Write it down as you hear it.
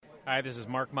Hi, this is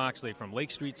Mark Moxley from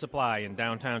Lake Street Supply in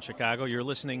downtown Chicago. You're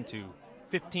listening to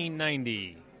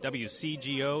 1590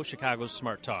 WCGO, Chicago's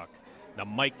Smart Talk. The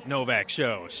Mike Novak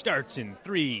Show starts in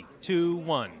 3, 2,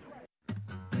 1.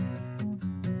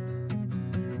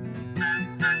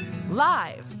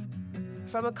 Live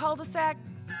from a cul-de-sac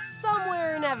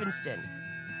somewhere in Evanston,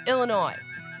 Illinois.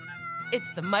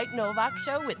 It's the Mike Novak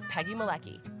Show with Peggy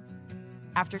Malecki.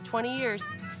 After 20 years,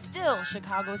 still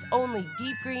Chicago's only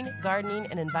deep green gardening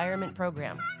and environment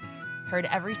program. Heard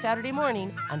every Saturday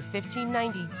morning on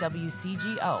 1590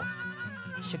 WCGO.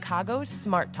 Chicago's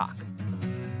Smart Talk.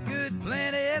 Good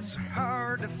planets are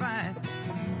hard to find.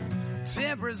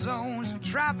 Temperate zones and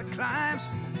tropic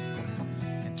climes.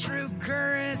 And true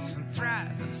currents and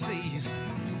thriving seas.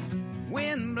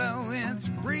 Wind blowing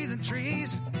through breathing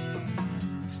trees.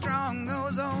 Strong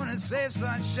ozone and safe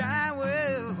sunshine.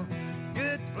 Well,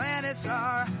 good planets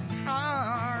are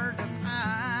hard to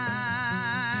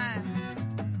find.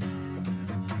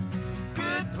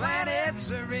 Good planets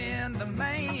are in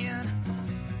demand.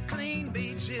 Clean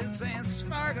beaches and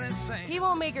sparkling sand. He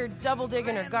won't make her double dig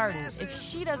in her garden if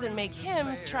she doesn't make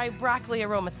him try broccoli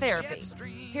aromatherapy.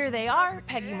 Here they are,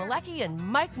 Peggy Malecki and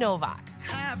Mike Novak.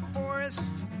 High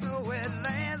forests, no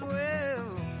wetlands.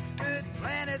 Well, good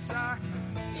planets are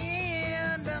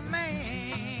in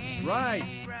demand. Right.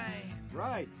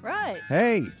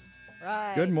 Hey,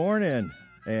 Right. good morning.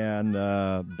 And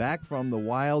back from the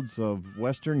wilds of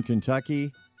western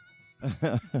Kentucky,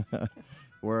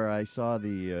 where I saw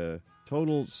the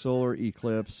total solar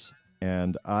eclipse,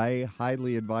 and I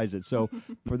highly advise it. So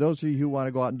for those of you who want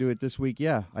to go out and do it this week,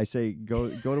 yeah, I say go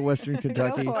to western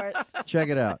Kentucky. Go for it. Check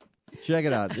it out.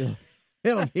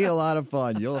 It'll be a lot of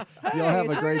fun. You'll have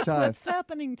a great time. What's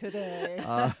happening today?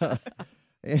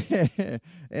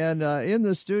 And in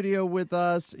the studio with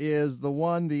us is the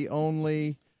one, the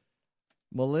only,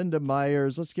 Melinda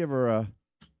Myers. Let's give her a...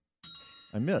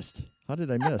 I missed. How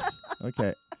did I miss?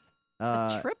 Okay.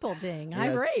 Triple ding. Yeah,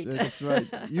 I rate. That's right.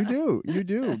 You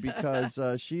do, because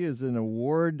she is an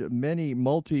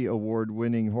multi-award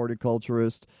winning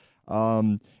horticulturist.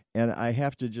 And I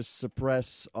have to just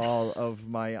suppress all of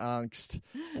my angst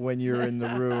when you're in the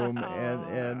room,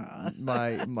 and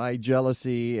my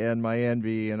jealousy and my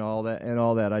envy and all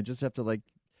that. I just have to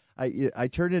I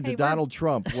turn into Donald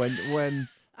Trump when.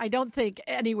 I don't think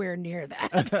anywhere near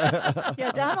that.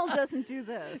 Yeah, Donald doesn't do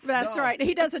this. That's right.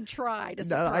 He doesn't try to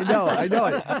suppress. I know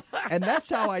it. And that's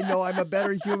how I know I'm a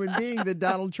better human being than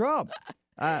Donald Trump.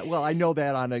 Well, I know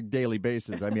that on a daily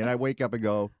basis. I mean, I wake up and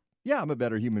go, yeah, I'm a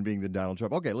better human being than Donald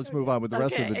Trump. Okay, let's move on with the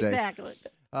rest of the day. Exactly.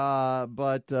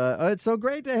 But it's so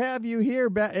great to have you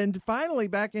here, and finally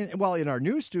back in our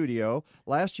new studio.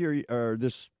 Last year, or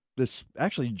this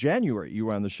actually January, you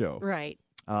were on the show, Right.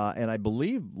 And I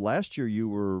believe last year you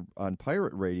were on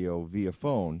pirate radio via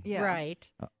phone. Yeah.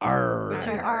 Right. But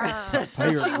she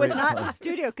was not in the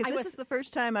studio, because this was- is the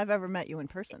first time I've ever met you in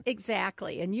person.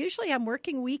 Exactly. And usually I'm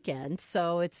working weekends,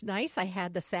 so it's nice. I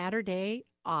had the Saturday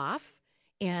off.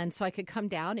 And so I could come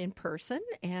down in person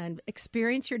and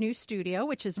experience your new studio,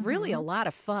 which is really a lot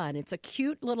of fun. It's a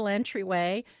cute little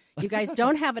entryway. You guys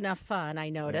don't have enough fun, I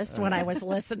noticed, when I was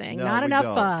listening. No, Not we enough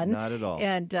don't. fun. Not at all.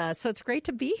 And so it's great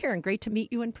to be here and great to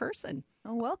meet you in person.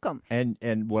 Oh, welcome. And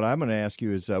what I'm going to ask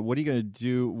you is, what are you going to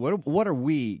do? What are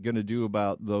we going to do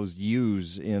about those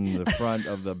U's in the front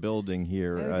of the building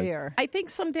here? Oh, dear. I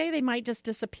think someday they might just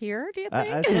disappear, do you think?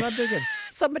 That's what I'm thinking.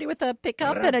 Somebody with a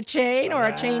pickup and a chain or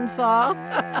a chainsaw.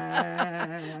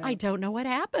 I don't know what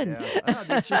happened.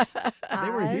 They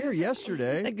were here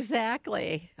yesterday.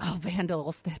 Exactly. Oh,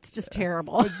 vandals. That's just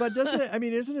terrible. But doesn't it? I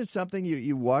mean, isn't it something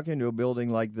you walk into a building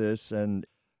like this, and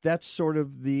that's sort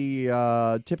of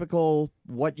the typical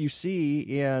what you see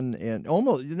in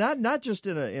almost not just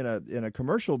in a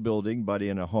commercial building, but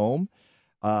in a home.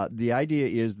 The idea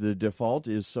is the default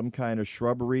is some kind of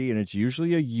shrubbery, and it's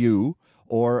usually a yew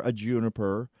or a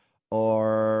juniper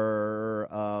or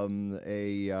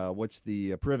what's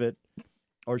the privet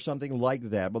or something like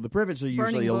that. Well, the privets are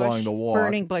usually along the wall.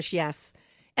 Burning bush, yes.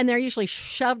 And they're usually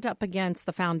shoved up against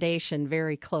the foundation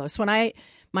very close. When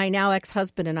my now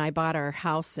ex-husband and I bought our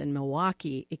house in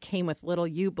Milwaukee, it came with little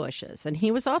yew bushes. And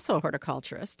he was also a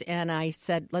horticulturist. And I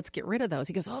said, let's get rid of those.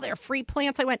 He goes, oh, they're free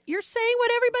plants. I went, you're saying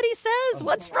what everybody says.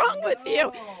 What's wrong with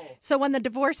you? So when the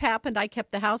divorce happened, I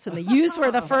kept the house, and the yews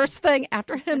were the first thing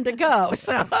after him to go.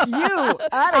 So You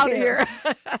out of here.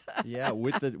 Yeah,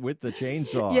 with the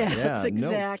chainsaw. Yes, yeah,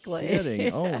 exactly. No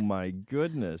kidding. Oh my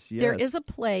goodness. Yes. There is a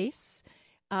place.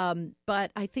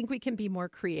 But I think we can be more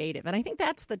creative. And I think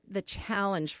that's the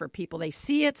challenge for people. They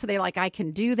see it, so they're like, I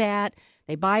can do that.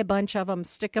 They buy a bunch of them,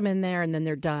 stick them in there, and then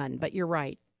they're done. But you're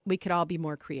right. we could all be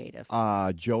more creative.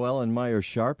 Joellen Myers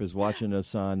Sharp is watching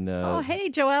us on. Oh, hey,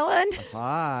 Joellen.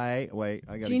 Hi. Wait,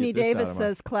 I got to Jeannie get this Davis out of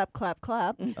says, clap, clap,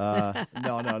 clap.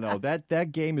 No. That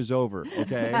game is over.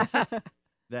 Okay.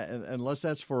 Unless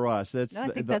that's for us. I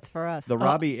think that's for us. The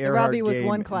Robbie Earhart Robbie was game,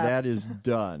 one clap. that is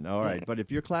done. All right. But if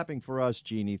you're clapping for us,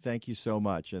 Jeannie, thank you so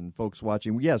much. And folks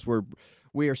watching, yes,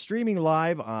 we are streaming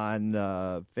live on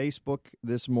Facebook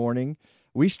this morning.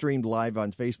 We streamed live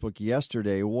on Facebook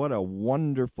yesterday. What a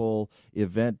wonderful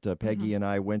event Peggy and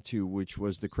I went to, which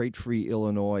was the Crate Free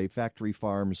Illinois Factory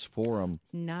Farms Forum.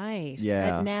 Nice.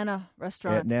 Yeah. At Nana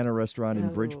Restaurant. At Nana Restaurant in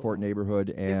Bridgeport neighborhood.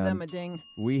 And Give them a ding.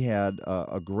 we had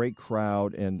a great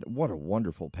crowd, and what a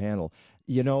wonderful panel.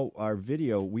 You know, our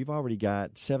video, we've already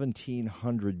got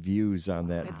 1,700 views on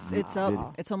that. It's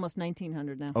up. It's almost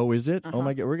 1,900 now. Oh, is it? Oh,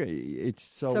 my God.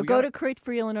 So go to Crate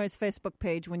Free Illinois' Facebook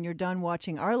page when you're done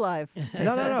watching our live.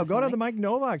 No. Go to the Mike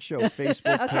Novak Show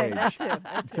Facebook page. That too.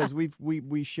 Because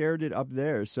we shared it up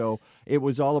there. So it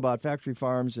was all about factory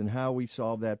farms and how we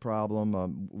solve that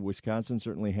problem. Wisconsin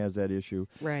certainly has that issue.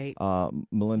 Right.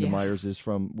 Melinda Myers is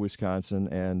from Wisconsin,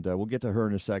 and we'll get to her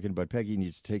in a second, but Peggy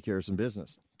needs to take care of some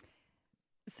business.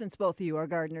 Since both of you are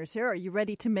gardeners here, are you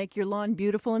ready to make your lawn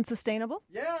beautiful and sustainable?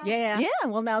 Yeah. Yeah,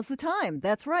 well, now's the time.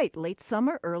 That's right. Late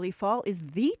summer, early fall is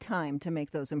the time to make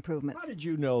those improvements. How did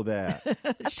you know that?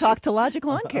 I've talked to Logic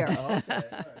Lawn Care. Okay, all right.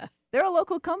 They're a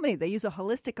local company. They use a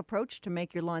holistic approach to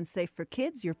make your lawn safe for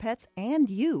kids, your pets, and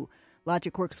you.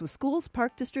 Logic works with schools,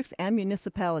 park districts, and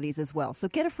municipalities as well. So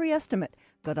get a free estimate.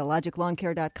 Go to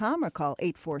logiclawncare.com or call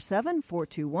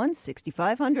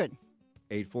 847-421-6500.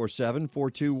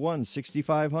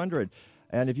 847-421-6500.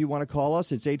 And if you want to call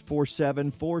us, it's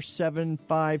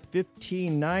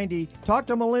 847-475-1590. Talk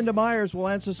to Melinda Myers. We'll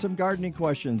answer some gardening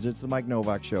questions. It's the Mike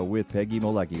Novak Show with Peggy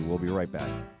Malecki. We'll be right back.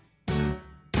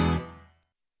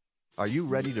 Are you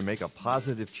ready to make a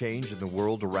positive change in the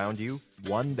world around you?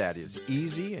 One that is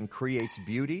easy and creates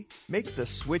beauty? Make the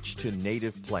switch to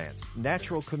native plants,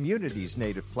 Natural Communities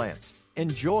native plants.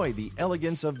 Enjoy the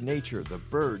elegance of nature, the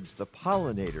birds, the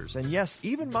pollinators, and yes,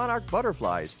 even monarch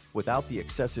butterflies without the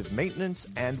excessive maintenance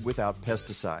and without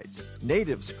pesticides.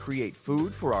 Natives create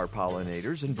food for our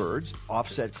pollinators and birds,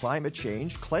 offset climate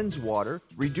change, cleanse water,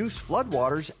 reduce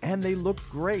floodwaters, and they look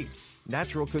great.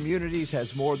 Natural Communities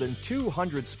has more than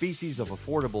 200 species of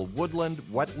affordable woodland,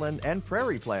 wetland, and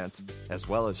prairie plants, as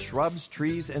well as shrubs,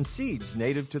 trees, and seeds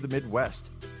native to the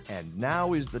Midwest. And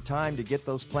now is the time to get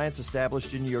those plants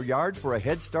established in your yard for a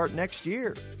head start next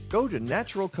year. Go to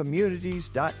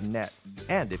naturalcommunities.net.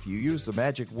 And if you use the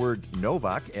magic word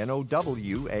Novak,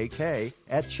 N-O-W-A-K,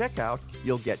 at checkout,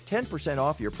 you'll get 10%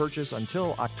 off your purchase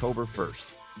until October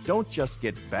 1st. Don't just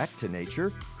get back to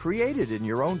nature, create it in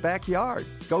your own backyard.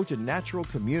 Go to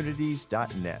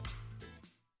naturalcommunities.net.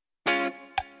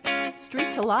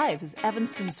 Streets Alive is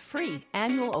Evanston's free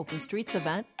annual open streets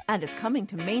event, and it's coming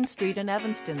to Main Street in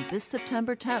Evanston this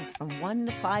September 10th from 1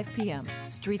 to 5 p.m.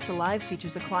 Streets Alive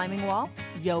features a climbing wall,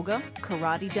 yoga,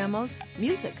 karate demos,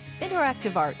 music,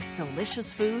 interactive art,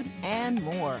 delicious food, and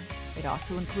more. It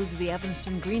also includes the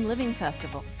Evanston Green Living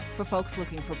Festival for folks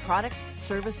looking for products,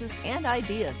 services, and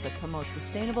ideas that promote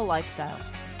sustainable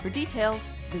lifestyles. For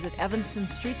details, visit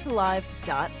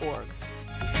evanstonstreetsalive.org.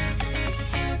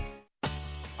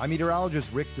 I'm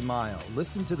meteorologist Rick DeMaio.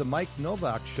 Listen to the Mike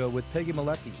Novak Show with Peggy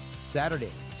Malecki,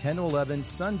 Saturday, 10 to 11,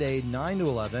 Sunday, 9 to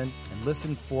 11, and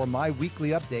listen for my weekly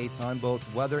updates on both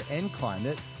weather and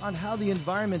climate, on how the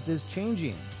environment is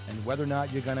changing, and whether or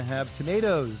not you're going to have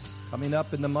tomatoes coming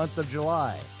up in the month of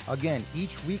July. Again,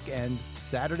 each weekend,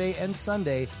 Saturday and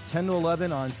Sunday, 10 to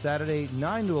 11 on Saturday,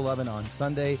 9 to 11 on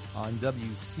Sunday, on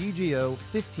WCGO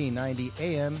 1590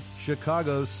 AM,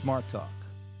 Chicago's Smart Talk.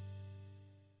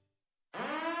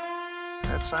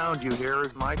 That sound you hear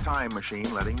is my time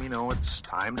machine letting me know it's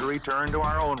time to return to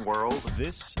our own world.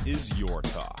 This is Your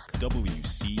Talk,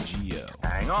 WCGO.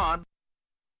 Hang on.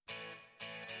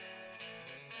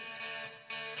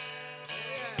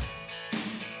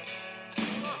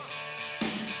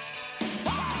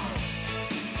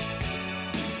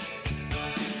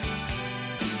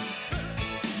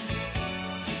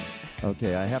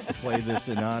 Okay, I have to play this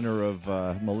in honor of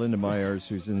Melinda Myers,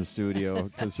 who's in the studio,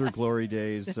 because her glory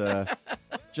days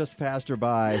just passed her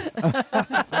by.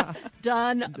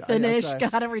 Done, finished,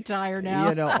 gotta retire now.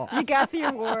 You know, you got the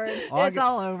award. It's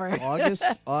all over. August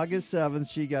 7th,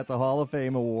 she got the Hall of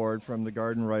Fame award from the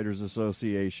Garden Writers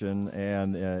Association,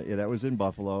 and that was in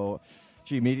Buffalo.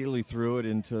 She immediately threw it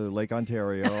into Lake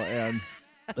Ontario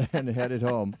and headed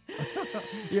home.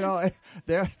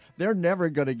 they're never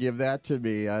going to give that to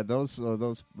me.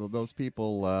 Those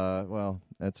people. Well,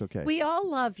 that's okay. We all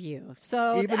love you.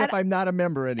 So even if I'm not a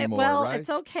member anymore, well, right? it's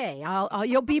okay.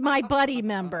 You'll be my buddy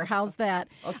member. How's that?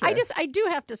 Okay. I do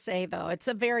have to say though, it's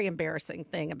a very embarrassing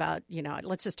thing about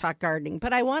let's just talk gardening.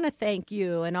 But I want to thank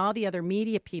you and all the other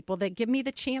media people that give me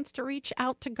the chance to reach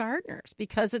out to gardeners,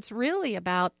 because it's really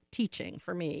about teaching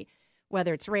for me,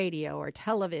 whether it's radio or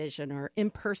television or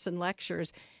in-person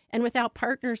lectures. And without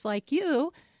partners like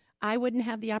you, I wouldn't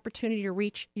have the opportunity to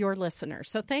reach your listeners.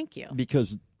 So thank you.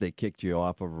 Because they kicked you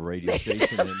off of a radio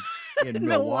station in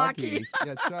Milwaukee.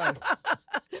 Yeah, sorry.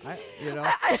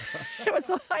 It was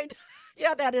like,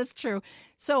 yeah, that is true.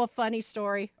 So a funny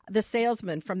story. The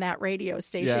salesman from that radio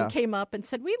station came up and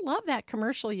said, "We love that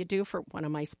commercial you do for one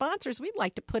of my sponsors. We'd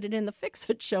like to put it in the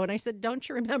Fix-It show." And I said, "Don't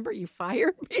you remember you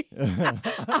fired me?"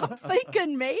 I'm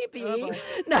thinking maybe.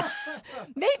 No,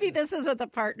 maybe this isn't the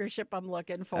partnership I'm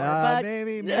looking for. But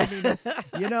Maybe.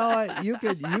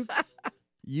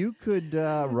 You could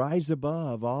rise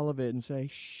above all of it and say,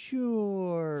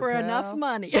 "Sure, for pal. enough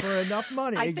money." For enough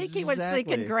money. I think he was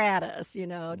thinking gratis, take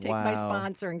my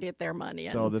sponsor and get their money.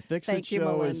 So the Fix-It show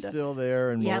Melinda. is still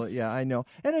there. And yes. yeah, I know.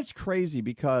 And it's crazy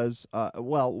because,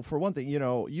 for one thing,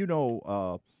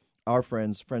 our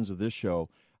friends of this show,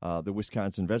 the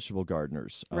Wisconsin vegetable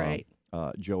gardeners. Right.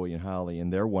 Joey and Holly,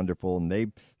 and they're wonderful, and they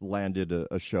landed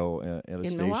a show at a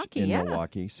station Milwaukee, in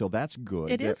Milwaukee, so that's good.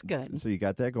 It is good. So you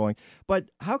got that going. But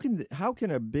how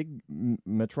can a big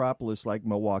metropolis like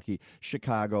Milwaukee,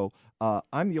 Chicago?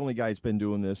 I'm the only guy who's been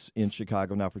doing this in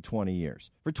Chicago now for 20 years.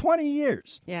 For 20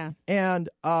 years, yeah. And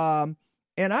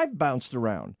I've bounced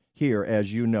around here,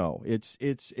 as you know. It's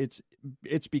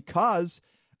because.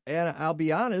 And I'll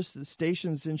be honest, the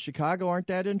stations in Chicago aren't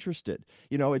that interested.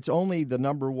 It's only the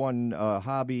number one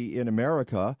hobby in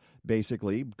America,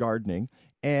 basically, gardening.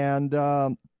 And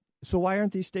so why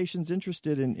aren't these stations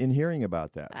interested in hearing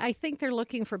about that? I think they're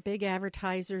looking for big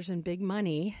advertisers and big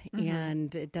money,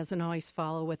 and it doesn't always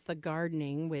follow with the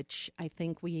gardening, which I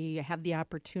think we have the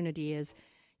opportunity is.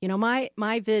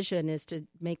 My vision is to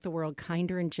make the world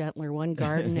kinder and gentler, one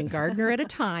garden and gardener at a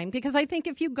time. Because I think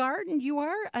if you garden, you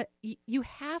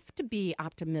have to be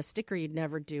optimistic, or you'd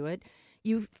never do it.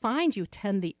 You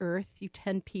tend the earth, you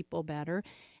tend people better,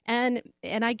 and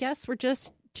I guess we're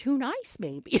just too nice,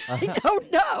 maybe. I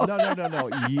don't know. No.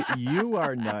 You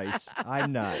are nice.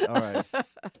 I'm not. All right.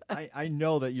 I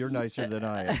know that you're nicer than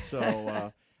I am.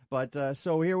 So,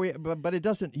 so here but it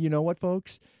doesn't. You know what,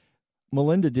 folks?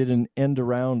 Melinda didn't end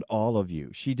around all of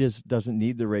you. She just doesn't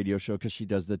need the radio show because she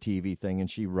does the TV thing,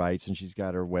 and she writes, and she's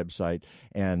got her website,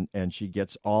 and she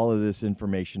gets all of this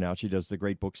information out. She does the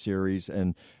great book series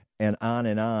and on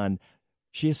and on.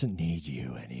 She doesn't need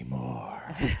you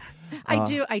anymore.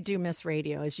 I do miss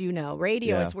radio, as you know.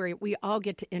 Radio is where we all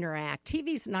get to interact.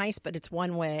 TV's nice, but it's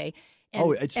one way.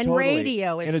 It's and totally,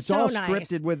 radio is and it's so all nice.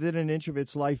 scripted within an inch of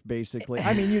its life, basically.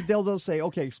 I mean, they'll say,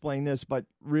 "Okay, explain this," but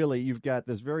really, you've got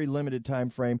this very limited time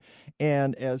frame.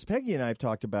 And as Peggy and I have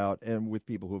talked about, and with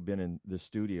people who have been in the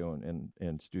studio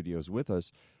and studios with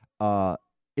us,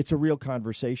 it's a real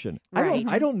conversation. Right.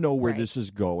 I don't know where this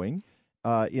is going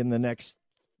in the next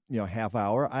half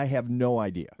hour. I have no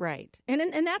idea. Right,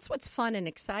 and that's what's fun and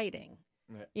exciting.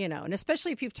 And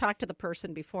especially if you've talked to the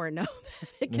person before and know that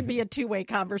it can be a two-way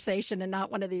conversation and not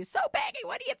one of these, "So, Peggy,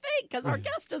 what do you think?" Because our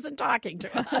guest isn't talking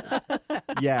to us.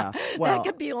 Yeah. Well, that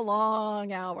could be a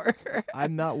long hour.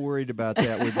 I'm not worried about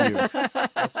that with you.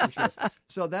 That's for sure.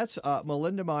 So that's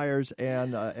Melinda Myers,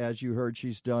 and as you heard,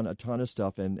 she's done a ton of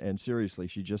stuff, and seriously,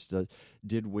 she just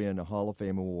did win a Hall of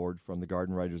Fame award from the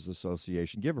Garden Writers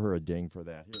Association. Give her a ding for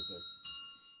that.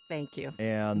 Thank you.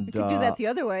 And you could do that the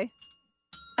other way.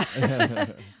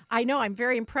 I know. I'm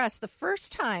very impressed. The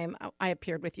first time I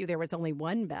appeared with you, there was only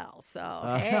one bell. So,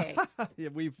 hey.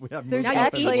 There's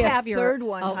actually a third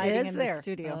one hiding in the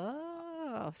studio.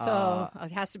 Oh, so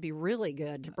it has to be really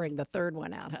good to bring the third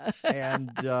one out.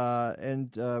 and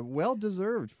well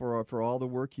deserved for all the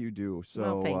work you do.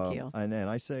 So thank you. And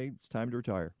I say it's time to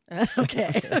retire.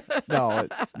 Okay. No,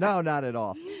 not at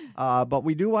all. But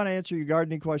we do want to answer your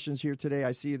gardening questions here today.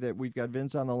 I see that we've got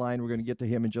Vince on the line. We're going to get to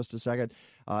him in just a second.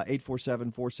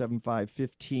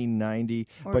 847-475-1590.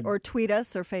 Or tweet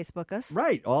us or Facebook us.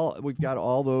 Right. We've got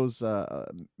all those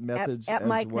methods at as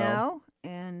Mike well. Now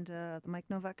and the Mike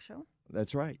Novak Show.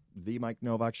 That's right. The Mike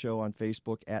Novak Show on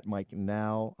Facebook, at Mike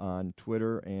Now on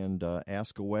Twitter, and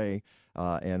ask away,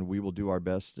 and we will do our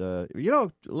best. You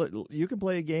can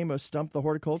play a game of Stump the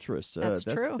Horticulturist. That's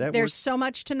true. There's so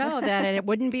much to know that it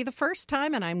wouldn't be the first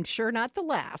time, and I'm sure not the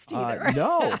last either.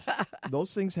 No,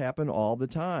 those things happen all the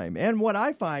time. And what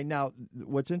I find now,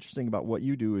 what's interesting about what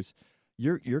you do is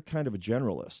you're kind of a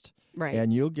generalist. Right.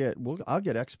 And I'll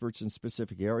get experts in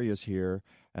specific areas here,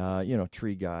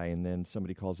 tree guy, and then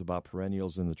somebody calls about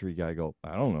perennials, and the tree guy go,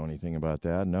 I don't know anything about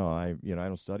that. No, I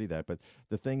don't study that. But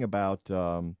the thing about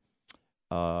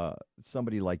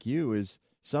somebody like you is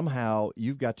somehow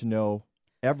you've got to know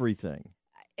everything.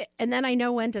 And then I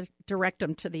know when to direct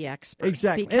them to the expert.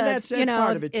 Exactly. Because, and that's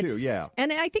part of it, too, yeah.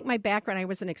 And I think my background, I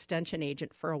was an extension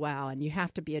agent for a while, and you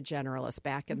have to be a generalist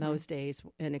back in those days.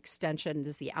 And extension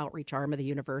is the outreach arm of the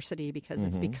university because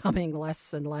it's becoming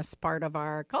less and less part of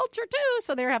our culture, too.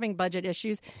 So they're having budget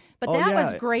issues. But that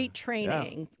was great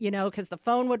training, because the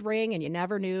phone would ring and you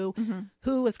never knew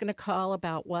who was going to call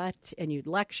about what. And you'd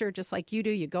lecture just like you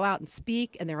do. You go out and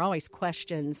speak, and there are always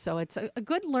questions. So it's a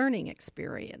good learning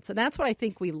experience. And that's what I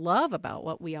think we love about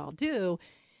what we all do,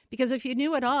 because if you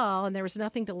knew it all and there was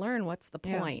nothing to learn, what's the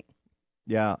point?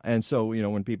 Yeah, and so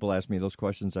when people ask me those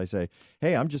questions, I say,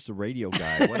 "Hey, I'm just a radio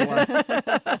guy.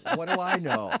 What do I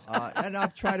know?" And I'll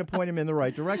try to point them in the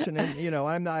right direction.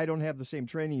 And I don't have the same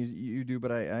training you do,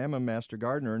 but I am a master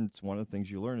gardener, and it's one of the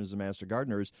things you learn as a master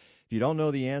gardener is if you don't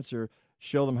know the answer,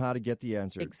 show them how to get the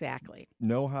answer. Exactly.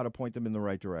 Know how to point them in the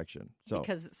right direction. So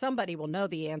because somebody will know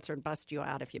the answer and bust you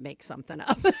out if you make something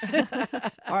up.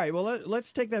 All right, well,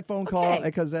 let's take that phone call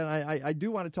because then I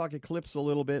do want to talk eclipse a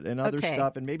little bit and other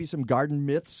stuff and maybe some garden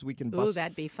myths. We can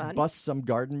that'd be fun. Bust some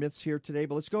garden myths here today.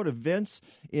 But let's go to Vince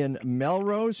in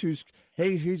Melrose,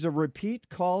 he's a repeat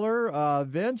caller.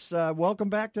 Vince, welcome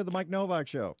back to the Mike Novak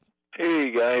Show.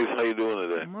 Hey, guys. How you doing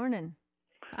today? Good morning.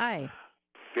 Hi.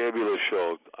 Fabulous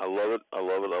show. I love it. I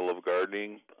love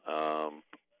gardening.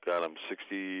 God, I'm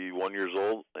 61 years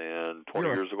old, and 20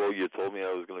 years ago you told me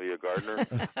I was going to be a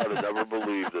gardener. I'd have never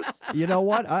believed it. You know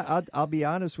what? I'll be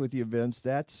honest with you, Vince.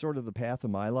 That's sort of the path of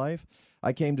my life.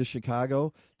 I came to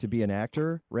Chicago to be an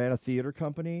actor, ran a theater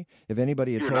company. If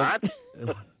anybody had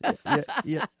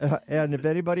and if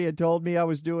anybody had told me I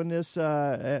was doing this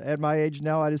at my age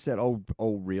now, I'd have said, "Oh,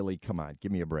 really? Come on,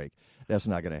 give me a break." That's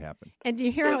not going to happen. And do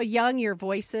you hear how young your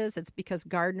voice is? It's because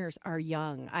gardeners are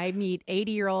young. I meet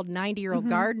 80-year-old, 90-year-old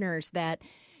gardeners that,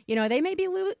 they may be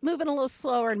moving a little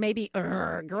slower and maybe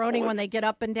groaning when they get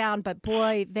up and down, but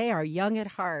boy, they are young at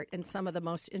heart and some of the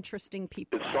most interesting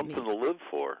people. It's something to live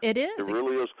for. It is. It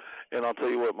really is. And I'll tell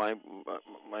you what, my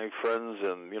friends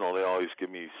and they always give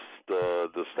me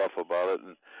the stuff about it,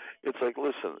 and it's like,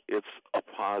 listen, it's a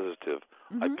positive.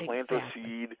 I plant a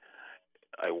seed.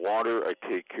 I water, I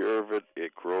take care of it,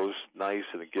 it grows nice,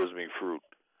 and it gives me fruit.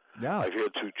 Yeah. I've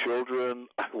had 2 children,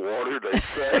 I watered, I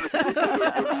fed,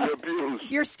 they're abused.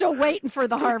 You're still waiting for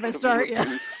the harvest, aren't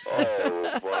you?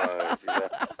 Oh, my, yeah.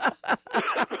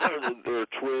 They're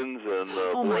twins, and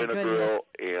a boy and a girl,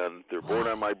 and they're born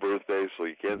on my birthday, so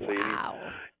you can't say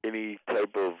any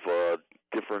type of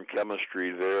different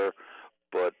chemistry there,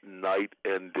 but night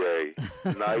and day.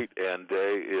 Night and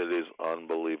day, it is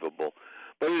unbelievable.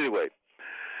 But anyway,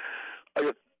 I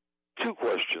got 2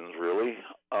 questions, really.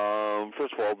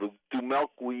 First of all, do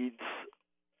milkweeds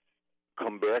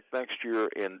come back next year,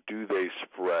 and do they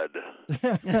spread?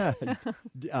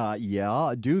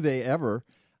 Yeah, do they ever?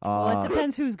 Well, it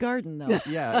depends whose garden, though.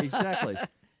 Yeah, exactly.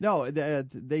 No,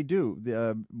 they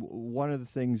do. One of the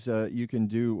things you can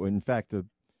do, in fact,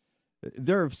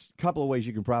 there are a couple of ways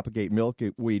you can propagate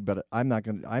milkweed, but I'm not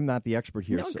the expert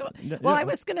here. I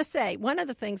was going to say one of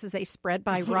the things is they spread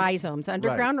by rhizomes,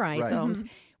 underground rhizomes,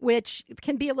 which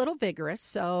can be a little vigorous.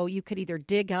 So you could either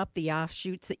dig up the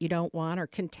offshoots that you don't want or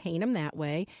contain them that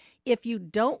way. If you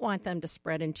don't want them to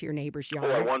spread into your neighbor's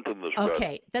yard, I want them to spread.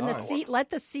 Okay, then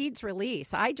let the seeds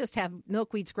release. I just have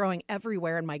milkweeds growing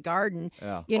everywhere in my garden,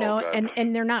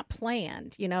 and they're not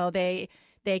planned.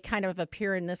 They kind of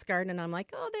appear in this garden, and I'm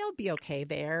like, they'll be okay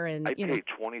there. And I paid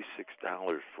 $26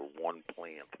 for one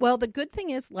plant. Well, the good thing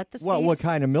is let the seeds. Well, what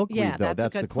kind of milkweed, though?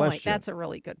 That's the question. Point. That's a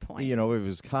really good point. If it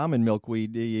was common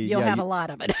milkweed, you'll have a lot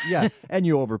of it. Yeah, and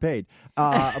you overpaid.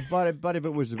 But if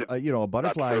it was, a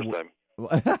butterfly.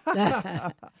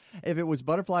 If it was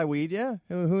butterfly weed,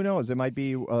 who knows? It might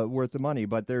be worth the money.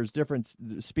 But there's different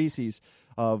species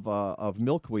of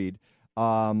milkweed.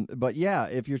 But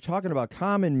if you're talking about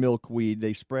common milkweed,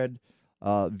 they spread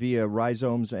via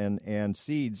rhizomes and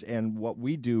seeds. And what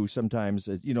we do sometimes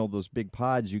is, those big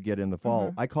pods you get in the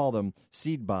fall, I call them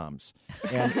seed bombs.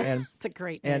 And it's a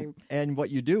great name. And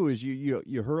what you do is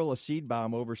you hurl a seed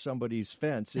bomb over somebody's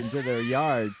fence into their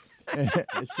yard.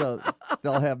 So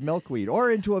they'll have milkweed,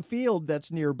 or into a field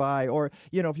that's nearby, or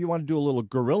if you want to do a little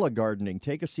guerrilla gardening,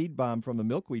 take a seed bomb from a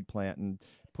milkweed plant and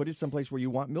put it someplace where you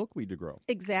want milkweed to grow.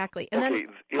 Exactly. And then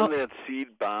in that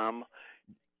seed bomb,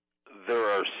 there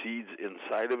are seeds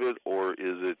inside of it, or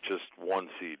is it just one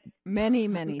seed? Many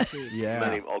seeds. Yeah.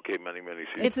 Many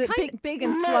seeds. It's big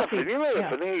and fluffy.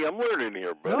 Hey, I'm learning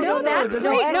here. No, that's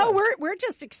great. No, we're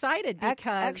just excited because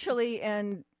actually,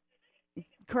 and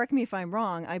correct me if I'm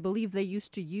wrong, I believe they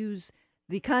used to use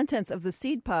the contents of the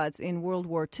seed pods in World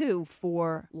War II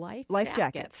for life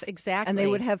jackets. Exactly. And they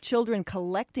would have children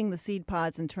collecting the seed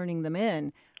pods and turning them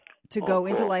in to go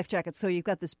into life jackets. So you've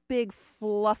got this big,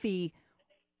 fluffy,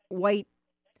 white.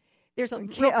 There's a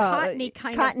real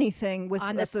cottony thing with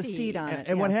on the the seed on it.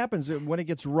 And what happens when it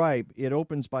gets ripe, it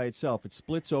opens by itself. It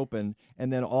splits open,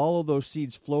 and then all of those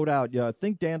seeds float out.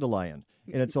 Think dandelion.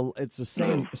 And it's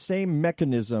the same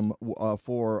mechanism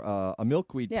for a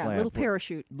milkweed plant. Yeah, little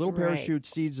parachute. Little parachute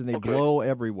seeds, and they blow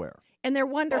everywhere. And they're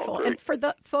wonderful. And for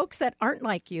the folks that aren't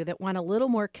like you, that want a little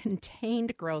more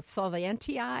contained growth, so the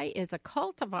NTI is a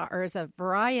cultivar, or is a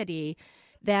variety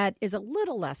that is a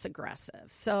little less aggressive.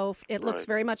 So it looks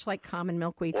very much like common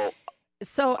milkweed. Well,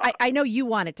 so I know you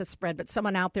want it to spread, but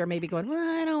someone out there may be going,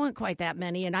 well, I don't want quite that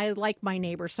many, and I like my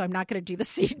neighbors, so I'm not going to do the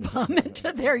seed bomb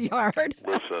into their yard.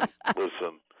 Listen.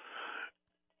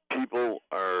 People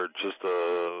are just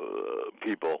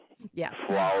people. Yes.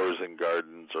 Flowers and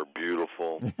gardens are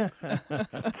beautiful.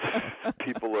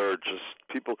 People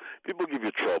give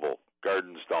you trouble.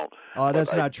 Gardens don't. Oh,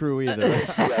 that's not true either.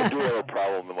 I do have a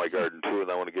problem in my garden, too,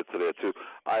 and I want to get to that, too.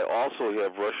 I also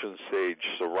have Russian sage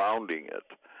surrounding it,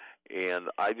 and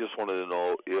I just wanted to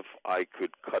know if I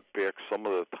could cut back some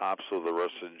of the tops of the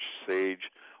Russian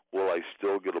sage. Will I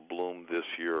still get a bloom this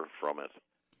year from it?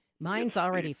 Mine's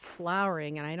already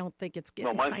flowering, and I don't think it's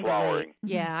getting mine's flowering. Late.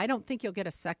 Yeah, I don't think you'll get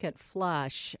a second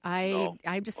flush. I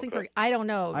just think I don't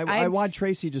know. I want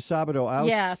Tracy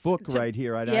DeSabato-Out's book right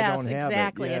here. I don't have it.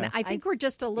 Exactly. Yeah. And I think we're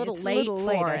just a little late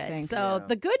for it. So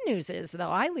the good news is,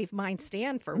 though, I leave mine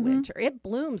stand for winter. It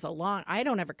blooms I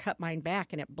don't ever cut mine back,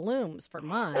 and it blooms for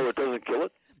months. Oh, it doesn't kill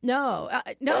it? No.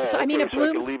 So I mean, it So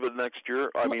blooms. I can leave it next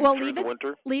year? Leave the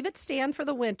winter? Leave it stand for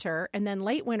the winter, and then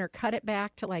late winter, cut it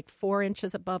back to like 4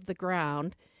 inches above the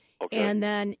ground. Okay. And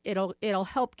then it'll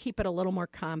help keep it a little more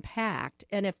compact.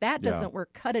 And if that doesn't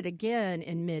work, cut it again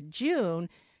in mid-June,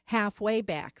 halfway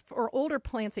back. For older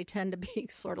plants, they tend to be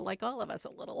sort of like all of us, a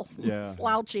little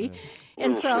slouchy. Yeah.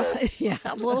 And so,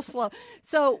 a little slow.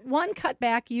 So 1 cut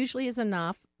back usually is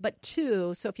enough, but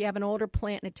 2, so if you have an older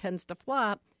plant and it tends to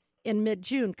flop, in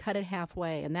mid-June, cut it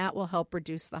halfway, and that will help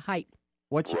reduce the height.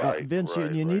 Vince,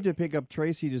 you need to pick up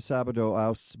Tracy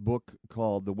DeSabato-Out's book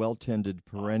called The Well-Tended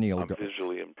Perennial. I'm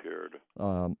visually impaired.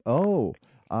 I'm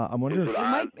wondering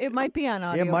if it might be on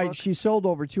audio. She sold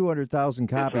over 200,000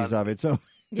 copies of it, so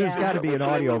there's got to be an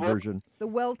audio version. The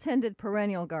Well-Tended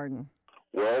Perennial Garden.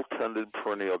 Well-Tended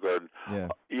Perennial Garden. Yeah,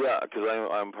 because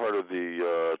I'm part of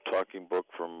the talking book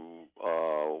from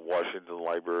Washington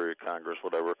Library of Congress,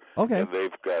 whatever. Okay. And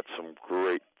they've got some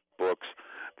great books.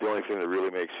 The only thing that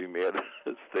really makes you mad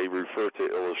is they refer to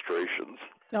illustrations.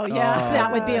 Oh, yeah,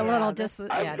 that would be a little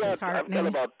disheartening. I've got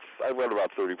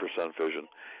about 30% vision.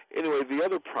 Anyway, the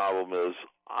other problem is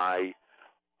I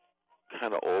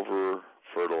kind of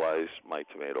over-fertilized my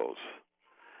tomatoes.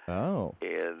 Oh.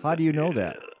 And how do you know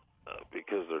that?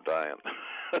 Because they're dying.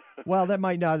 Well, that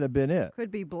might not have been it. Could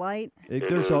be blight.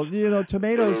 Tomatoes.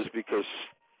 It is because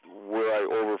where I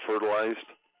over-fertilized,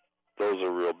 those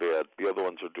are real bad. The other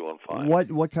ones are doing fine.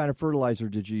 What kind of fertilizer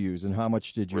did you use, and how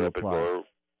much did you apply? Grow.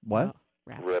 What?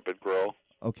 Rapid Grow.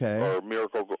 Okay. Or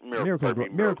Miracle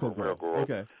Grow.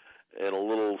 Okay. And a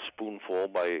little spoonful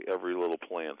by every little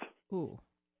plant. Ooh.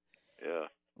 Yeah.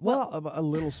 Well, a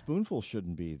little spoonful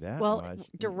shouldn't be that much.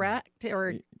 Direct,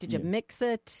 or did you mix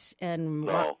it? And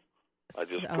no, I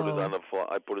just put it on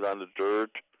I put it on the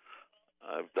dirt.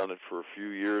 I've done it for a few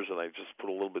years, and I just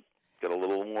got a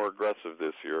little more aggressive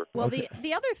this year. Well,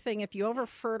 the other thing, if you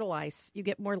over-fertilize, you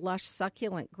get more lush,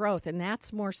 succulent growth, and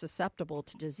that's more susceptible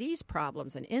to disease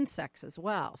problems and insects as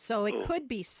well. So it could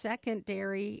be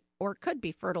secondary, or it could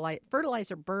be fertilizer.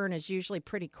 Fertilizer burn is usually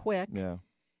pretty quick. Yeah.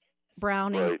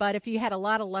 Browning, but if you had a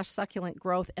lot of lush succulent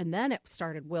growth and then it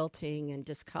started wilting and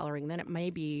discoloring, then it may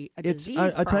be a disease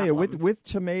problem. I tell you, with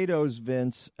tomatoes,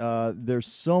 Vince, there's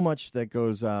so much that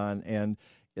goes on, and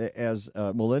as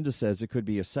Melinda says, it could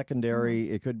be a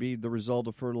secondary, it could be the result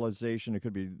of fertilization, it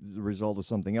could be the result of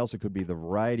something else, it could be the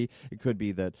variety, it could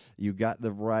be that you got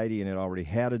the variety and it already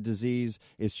had a disease.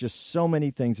 It's just so many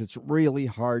things. It's really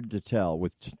hard to tell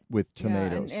with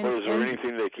tomatoes. Is there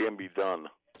anything that can be done?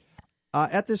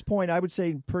 At this point, I would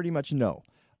say pretty much no.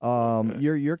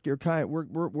 You're kind of,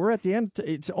 we're at the end.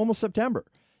 It's almost September,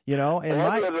 and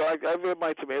I've had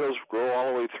my tomatoes grow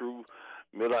all the way through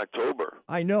mid-October.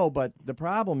 I know, but the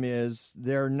problem is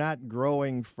they're not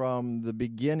growing from the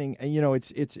beginning. And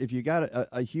it's if you got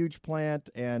a huge plant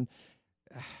and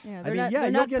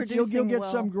Yeah, you'll get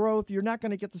some growth. You're not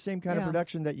going to get the same kind of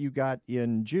production that you got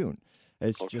in June.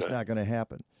 It's just not going to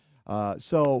happen.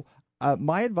 So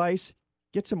my advice: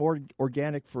 get some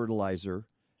organic fertilizer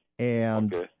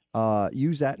and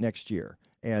use that next year.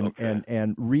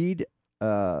 And read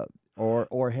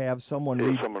or have someone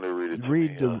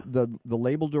read the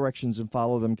label directions and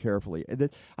follow them carefully.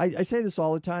 I say this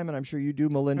all the time, and I'm sure you do,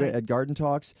 Melinda, at Garden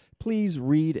Talks. Please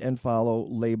read and follow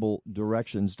label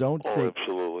directions. Don't think.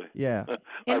 Absolutely. Yeah.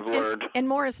 I've learned. And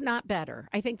more is not better.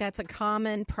 I think that's a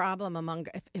common problem among,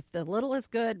 if the little is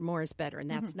good, more is better, and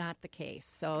that's not the case.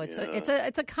 So it's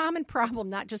a common problem,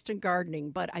 not just in gardening,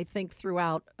 but I think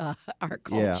throughout our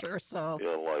culture. So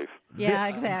life. Yeah,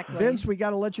 exactly. Vince, we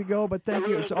got to let you go, but thank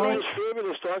you. It's always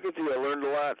fabulous talking to you. I learned a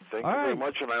lot. Thank you very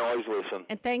much, and I always listen.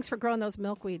 And thanks for growing those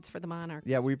milkweeds for the monarchs.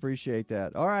 Yeah, we appreciate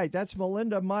that. All right, that's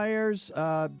Melinda Myers,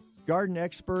 garden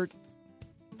expert,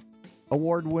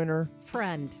 award winner,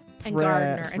 friend and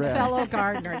fellow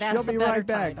gardener. That's She'll be a better right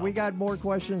back. title. We got more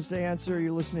questions to answer.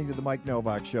 You're listening to the Mike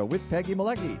Novak Show with Peggy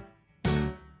Malecki.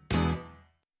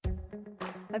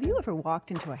 Have you ever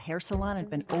walked into a hair salon and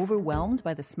been overwhelmed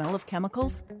by the smell of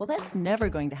chemicals? Well, that's never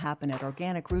going to happen at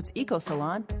Organic Roots Eco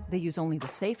Salon. They use only the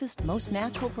safest, most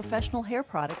natural professional hair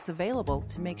products available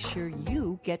to make sure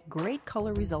you get great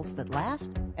color results that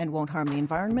last and won't harm the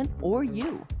environment or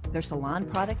you. Their salon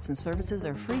products and services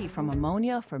are free from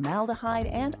ammonia, formaldehyde,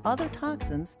 and other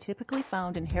toxins typically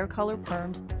found in hair color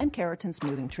perms and keratin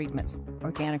smoothing treatments.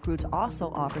 Organic Roots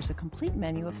also offers a complete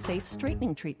menu of safe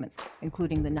straightening treatments,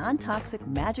 including the non-toxic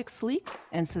Magic Sleek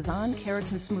and Cezanne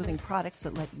keratin smoothing products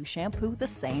that let you shampoo the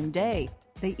same day.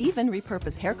 They even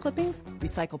repurpose hair clippings,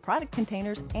 recycle product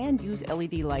containers, and use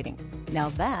LED lighting. Now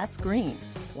that's green.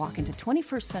 Walk into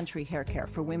 21st century hair care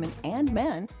for women and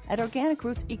men at Organic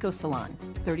Roots Eco Salon,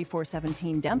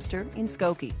 3417 Dempster in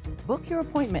Skokie. Book your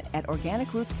appointment at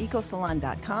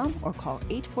organicrootsecosalon.com or call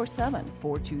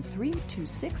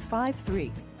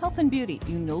 847-423-2653. Health and beauty,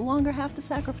 you no longer have to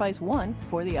sacrifice one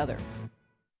for the other.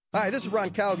 Hi, this is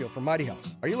Ron Calgill from Mighty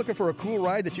House. Are you looking for a cool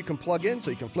ride that you can plug in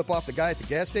so you can flip off the guy at the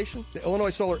gas station? The Illinois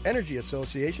Solar Energy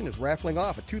Association is raffling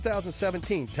off a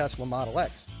 2017 Tesla Model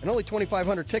X, and only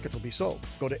 2,500 tickets will be sold.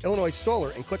 Go to Illinois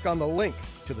Solar and click on the link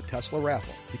to the Tesla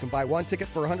raffle. You can buy one ticket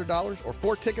for $100 or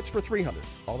 4 tickets for $300.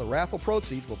 All the raffle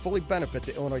proceeds will fully benefit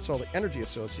the Illinois Solar Energy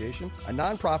Association, a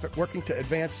nonprofit working to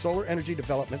advance solar energy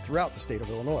development throughout the state of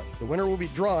Illinois. The winner will be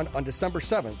drawn on December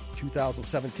 7th,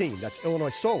 2017. That's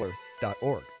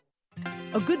illinoissolar.org.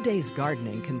 A good day's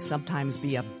gardening can sometimes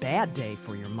be a bad day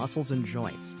for your muscles and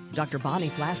joints. Dr. Bonnie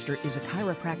Flaster is a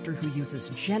chiropractor who uses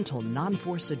gentle,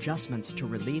 non-force adjustments to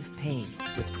relieve pain.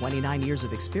 With 29 years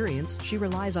of experience, she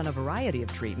relies on a variety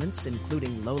of treatments,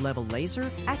 including low-level laser,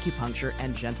 acupuncture,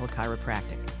 and gentle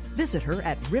chiropractic. Visit her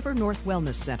at River North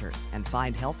Wellness Center and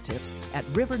find health tips at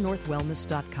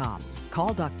rivernorthwellness.com.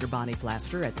 Call Dr. Bonnie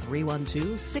Flaster at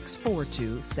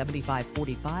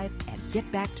 312-642-7545 and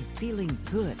get back to feeling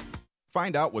good.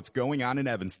 Find out what's going on in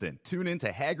Evanston. Tune in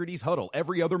to Haggerty's Huddle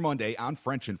every other Monday on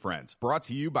French and Friends. Brought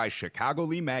to you by Chicago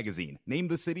Lee Magazine. Named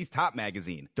the city's top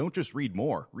magazine. Don't just read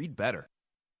more, read better.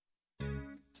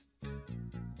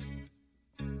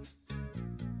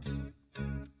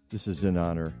 This is in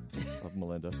honor of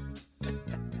Melinda.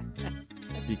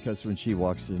 Because when she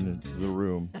walks into the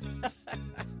room,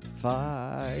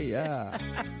 fire.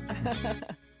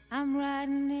 I'm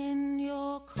riding in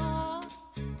your car.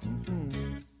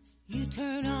 You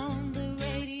turn on the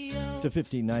radio to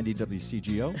 1590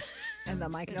 WCGO and the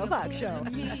Mike Novak Show.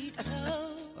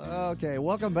 Okay,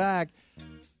 welcome back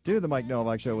to the Mike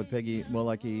Novak Show with Peggy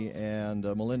Malecki and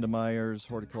Melinda Myers,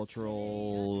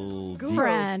 horticultural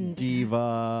friend,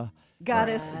 diva,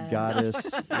 goddess. Yes,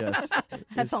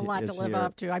 that's a lot to live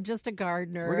up to. I'm just a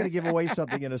gardener. We're going to give away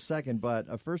something in a second,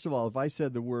 but first of all, if I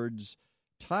said the words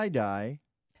tie-dye,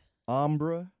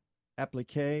 ombre,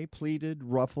 applique, pleated,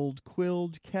 ruffled,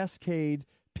 quilled, cascade,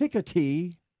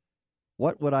 picotee,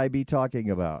 what would I be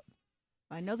talking about?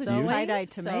 I know there's a tie-dye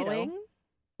tomato.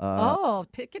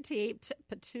 Picotee. It's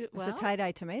a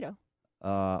tie-dye tomato.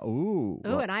 Well,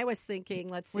 and I was thinking,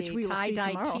 let's see,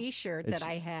 tie-dye T-shirt that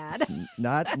I had.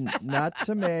 Not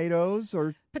tomatoes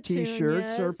or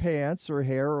T-shirts or pants or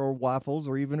hair or waffles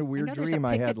or even a weird dream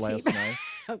I had last night.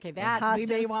 Okay, that we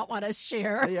may want to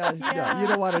share. Yeah, you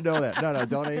don't want to know that. No,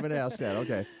 don't even ask that.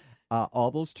 Okay.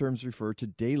 All those terms refer to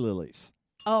daylilies.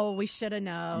 Oh, we should have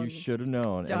known. You should have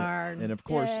known. Darn. And of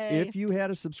course, if you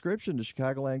had a subscription to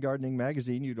Chicagoland Gardening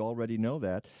Magazine, you'd already know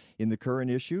that. In the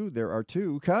current issue, there are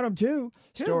two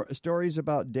stories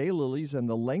about daylilies and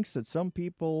the lengths that some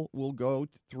people will go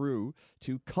through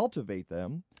to cultivate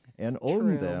them and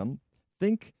own them.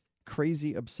 Think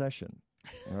crazy obsession.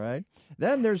 All right.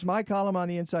 Then there's my column on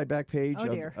the inside back page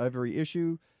of every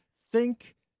issue.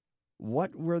 Think,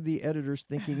 what were the editors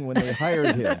thinking when they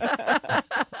hired him?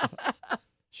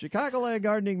 Chicagoland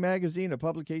Gardening Magazine, a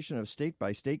publication of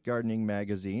state-by-state gardening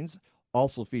magazines,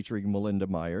 also featuring Melinda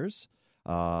Myers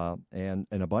and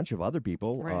a bunch of other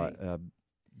people. Right.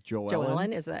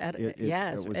 Joellen is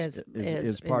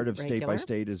is part of State by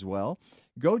State as well.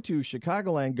 Go to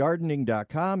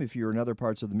chicagolandgardening.com if you're in other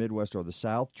parts of the Midwest or the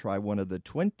South. Try one of the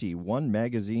 21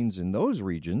 magazines in those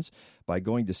regions by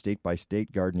going to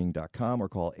statebystategardening.com or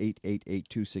call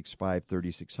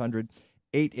 888-265-3600,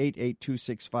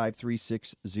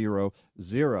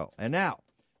 888-265-3600. And now,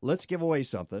 let's give away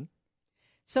something.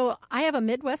 So I have a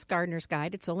Midwest Gardener's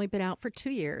Guide. It's only been out for 2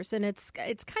 years, and it's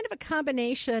kind of a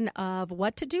combination of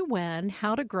what to do when,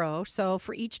 how to grow. So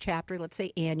for each chapter, let's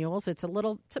say annuals, it's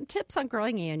some tips on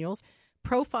growing annuals,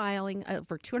 profiling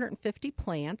over 250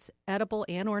 plants, edible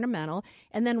and ornamental,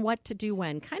 and then what to do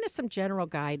when, kind of some general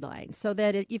guidelines so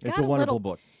that you've got it's a wonderful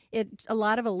book. A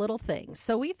lot of little things.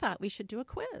 So we thought we should do a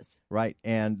quiz. Right.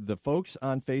 And the folks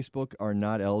on Facebook are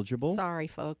not eligible. Sorry,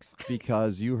 folks.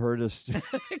 Because you heard us.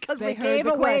 Because we gave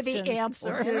away the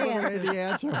answer. We gave away the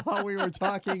answer while we were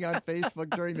talking on Facebook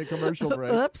during the commercial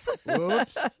break. Oops. Okay.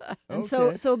 And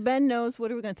so Ben knows,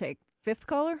 what are we going to take? Fifth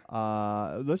caller?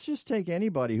 Let's just take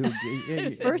anybody who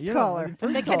first caller.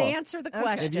 They can answer the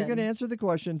question. If you can answer the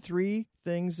question, 3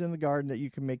 things in the garden that you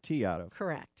can make tea out of.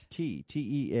 Correct.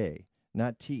 T-E-A.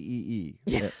 Not T-E-E.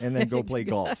 Yeah. And then go play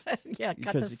golf. Yeah,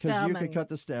 cut the stem. Because you could cut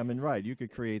the stem, and you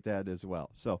could create that as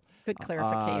well. So good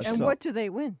clarification. And what do they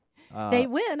win? They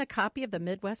win a copy of the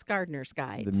Midwest Gardener's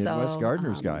Guide. The Midwest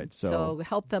Gardener's Guide. So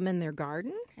help them in their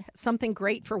garden. Something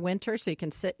great for winter so you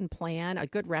can sit and plan, a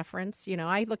good reference. You know,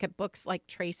 I look at books like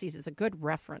Tracy's as a good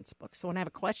reference book. So when I have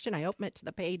a question, I open it to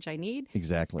the page I need.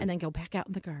 Exactly. And then go back out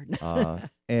in the garden.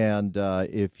 And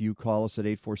if you call us at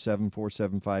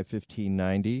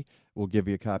 847-475-1590, we'll give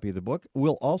you a copy of the book.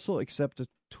 We'll also accept a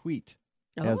tweet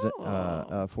as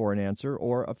for an answer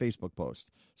or a Facebook post.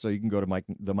 So you can go to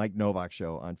the Mike Novak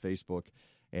Show on Facebook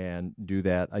and do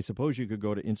that. I suppose you could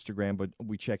go to Instagram, but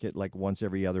we check it like once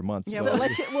every other month. Yeah, so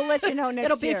we'll let you know next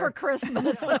It'll year. Be for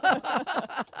Christmas. So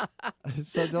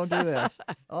don't do that.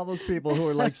 All those people who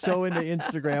are like so into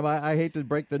Instagram, I hate to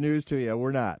break the news to you.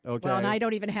 We're not. Okay. Well, and I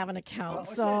don't even have an account,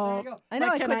 so I know.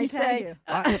 What can I say? You.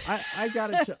 I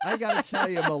gotta tell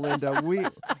you, Melinda,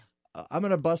 I'm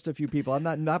going to bust a few people.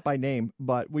 I'm not by name,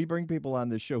 but we bring people on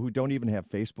this show who don't even have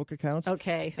Facebook accounts.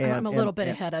 Okay, I'm a little bit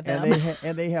ahead of them.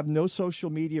 And they have no social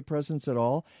media presence at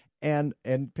all. And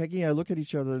Peggy and I look at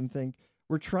each other and think,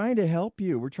 we're trying to help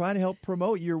you. We're trying to help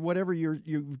promote your whatever you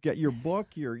get your book,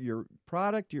 your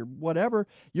product, your whatever.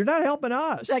 You're not helping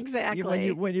us. Exactly.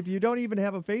 If you don't even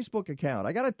have a Facebook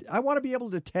account, I want to be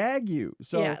able to tag you.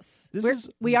 So yes,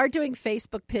 we are doing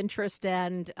Facebook, Pinterest,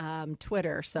 and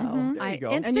Twitter. So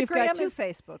Instagram, and you've got 2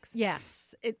 Facebooks.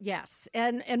 Yes,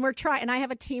 and we're trying. And I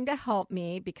have a team to help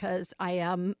me because I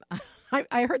am.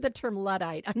 I heard the term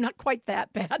Luddite. I'm not quite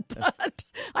that bad, but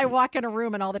I walk in a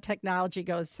room and all the technology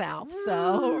goes south.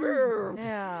 So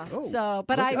yeah.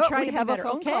 But I'm trying to have a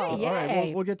phone call. All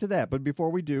right, we'll get to that. But before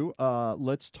we do,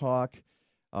 let's talk.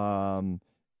 Well,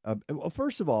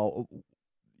 first of all,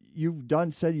 you've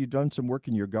done some work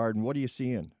in your garden. What are you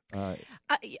seeing?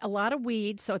 A lot of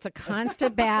weeds, so it's a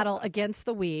constant battle against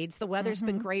the weeds. The weather's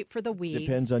been great for the weeds.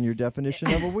 Depends on your definition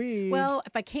of a weed. Well,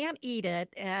 if I can't eat it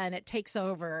and it takes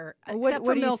over, what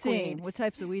for are you milkweed. seeing? What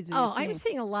types of weeds are you seeing? I'm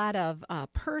seeing a lot of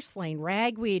purslane.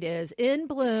 Ragweed is in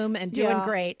bloom and doing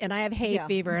great, and I have hay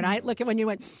fever. And I look at when you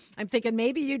went, I'm thinking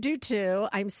maybe you do too.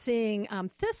 I'm seeing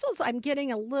thistles. I'm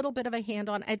getting a little bit of a hand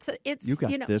on. It's you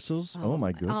got thistles? Oh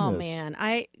my goodness! Oh man,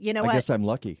 I guess I'm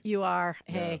lucky. You are.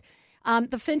 Hey. Yeah.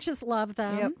 The finches love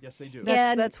them. Yep. Yes, they do.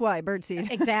 That's why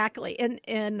birdseed. Exactly.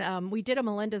 And we did a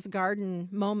Melinda's Garden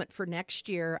moment for next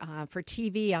year for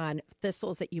TV on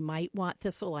thistles that you might want,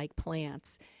 thistle-like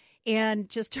plants. And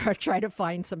just try to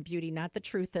find some beauty, not the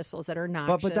true thistles that are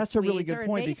noxious. But that's a really good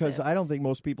point invasive. because I don't think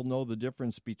most people know the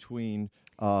difference between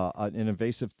an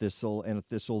invasive thistle and a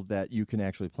thistle that you can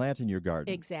actually plant in your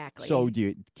garden. Exactly. So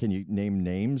can you name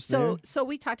names there? So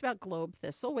we talked about globe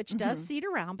thistle, which does seed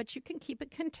around, but you can keep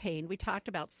it contained. We talked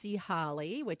about sea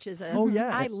holly, which is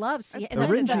I love sea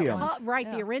Eryngiums.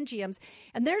 The eryngiums.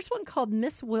 And there's one called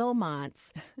Miss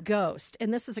Wilmot's Ghost,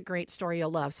 and this is a great story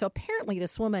you'll love. So apparently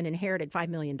this woman inherited $5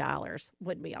 million. $1,000,000.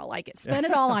 Wouldn't we all like it? Spend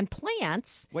it all on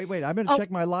plants. Wait. I'm going to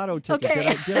check my lotto ticket.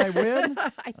 Okay. Did I win?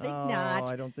 I think not.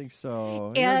 I don't think so.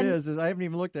 And, Here it is. I haven't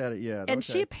even looked at it yet. And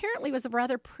she apparently was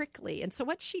rather prickly. And so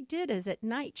what she did is at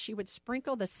night she would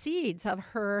sprinkle the seeds of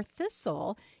her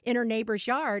thistle in her neighbor's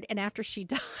yard. And after she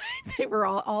died, they were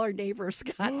all her neighbors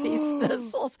got these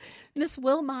thistles. Miss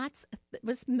Wilmot's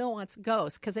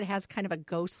ghost, because it has kind of a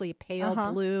ghostly pale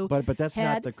blue. But that's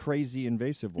head. not the crazy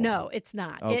invasive one. No, it's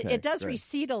not. Okay, it does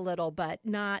recede a little, but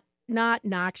not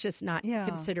noxious, not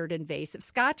considered invasive.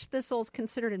 Scotch thistle is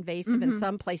considered invasive in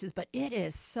some places, but it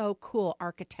is so cool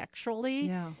architecturally.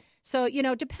 Yeah. So,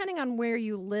 depending on where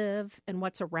you live and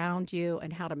what's around you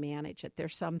and how to manage it,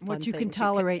 there's some fun what you things can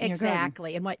tolerate in your garden.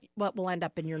 Exactly, and what will end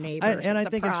up in your neighbors. And I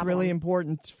think it's really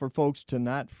important for folks to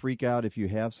not freak out if you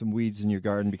have some weeds in your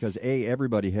garden, because A,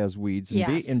 everybody has weeds,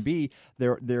 and B,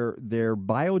 they're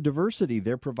biodiversity.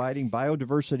 They're providing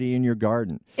biodiversity in your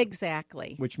garden.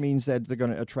 Exactly. Which means that they're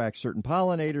going to attract certain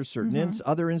pollinators, certain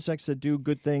other insects that do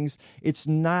good things. It's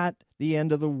not the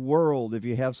end of the world if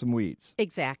you have some weeds.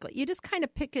 Exactly. You just kind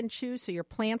of pick and choose so your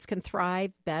plants can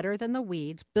thrive better than the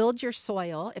weeds. Build your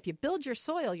soil. If you build your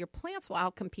soil, your plants will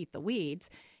outcompete the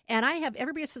weeds. And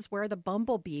everybody says, where are the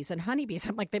bumblebees and honeybees?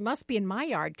 I'm like, they must be in my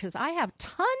yard, because I have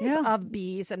tons of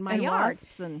bees in my yard.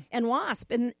 And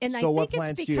wasps. And so I think what it's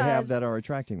plants because, do you have that are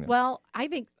attracting them? Well, I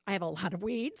think I have a lot of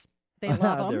weeds. They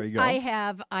love them. There you go.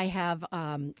 I have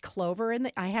clover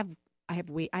in I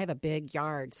have a big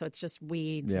yard, so it's just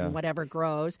weeds and whatever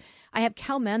grows. I have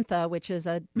calmentha, which is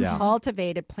a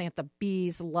cultivated plant the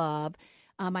bees love.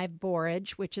 I have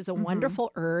borage, which is a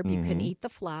wonderful herb. You can eat the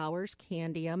flowers,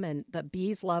 candy them, and the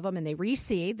bees love them, and they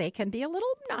reseed. They can be a little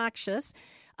noxious.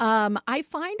 I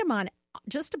find them on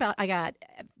just about, I got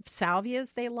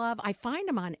salvias they love. I find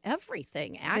them on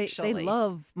everything, actually. They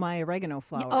love my oregano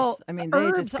flowers. Oh, I mean,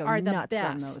 herbs they just go are the nuts best.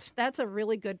 on those. That's a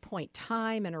really good point.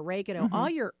 Thyme and oregano, all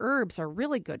your herbs are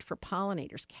really good for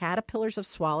pollinators. Caterpillars of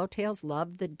swallowtails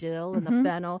love the dill and the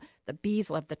fennel. The bees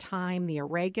love the thyme, the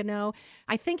oregano.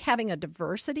 I think having a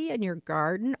diversity in your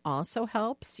garden also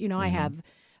helps. I have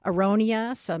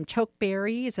aronia, some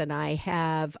chokeberries, and I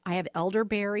have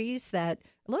elderberries that are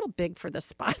a little big for the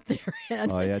spot they're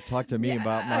in. Oh yeah, talk to me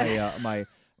about my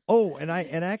Oh, and I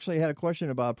actually had a question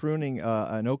about pruning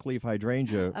an oak leaf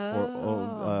hydrangea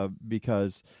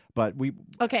but we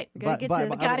we got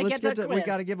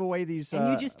to give away these.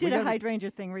 And you just did a hydrangea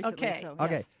thing recently. Okay. So,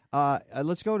 okay.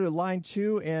 Let's go to line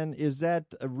 2, and is that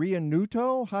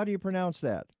Rianuto? How do you pronounce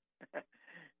that?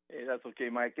 Hey, that's okay,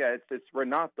 Mike. Yeah, it's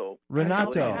Renato.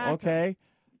 Renato. Okay.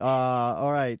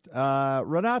 All right.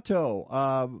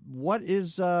 Renato, what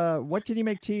can you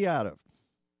make tea out of?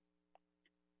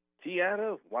 Tea out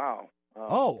of? Wow.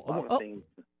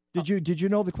 Did you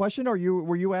know the question, or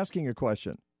were you asking a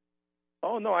question?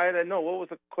 Oh no, I didn't know. What was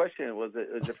the question?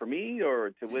 Is it for me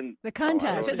or to win the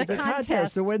contest? The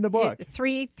contest to win the book.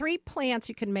 Three plants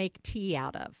you can make tea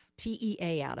out of.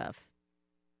 TEA out of.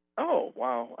 Oh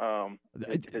wow!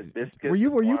 Biscuits, were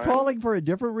you calling for a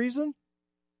different reason?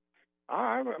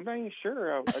 I'm not even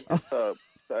sure. I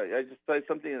just said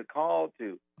something in the call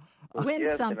to win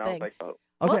something. And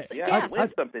I was like, win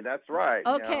something. That's right.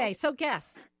 Okay, so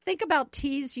guess. Think about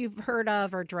teas you've heard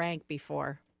of or drank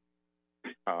before.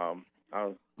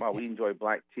 We enjoy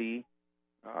black tea.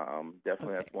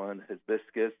 Definitely that's one.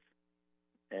 Hibiscus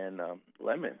and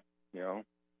lemon.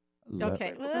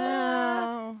 Okay.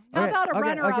 How about a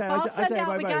runner-up? I'll send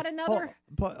out. We got another.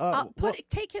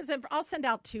 I'll send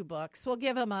out 2 books. We'll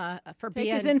give him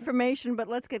his information, but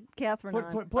let's get Catherine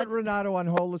on. Put Renato on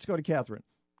hold. Let's go to Catherine.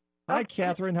 Hi,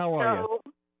 Catherine. How are you?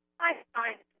 Hi.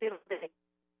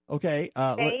 Okay.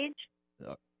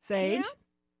 Sage.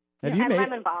 Have you and made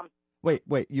lemon balm? Wait.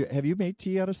 Have you made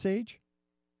tea out of sage?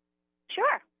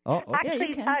 Sure. Oh,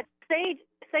 okay. Actually,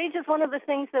 sage is one of the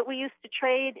things that we used to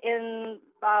trade in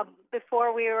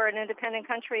before we were an independent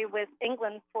country with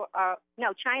England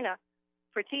China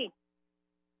for tea.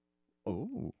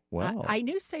 Oh, wow. I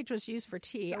knew sage was used for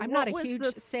tea. So I'm not a huge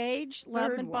sage,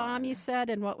 lemon balm, you said,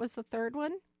 and what was the third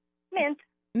one?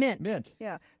 Mint.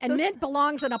 Yeah. And mint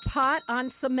belongs in a pot on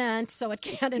cement, so it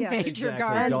can't invade your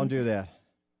garden. Don't do that.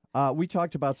 We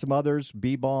talked about some others,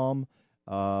 bee balm.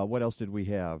 What else did we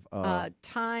have?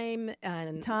 Thyme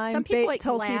and thyme, some people like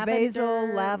Tulsi, basil,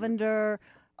 lavender.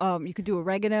 You can do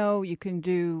oregano. You can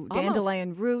do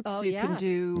dandelion roots. You can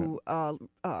do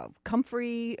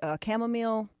comfrey,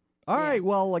 chamomile. All right.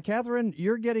 Well, Catherine,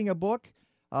 you're getting a book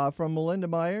from Melinda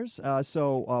Myers.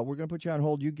 So we're going to put you on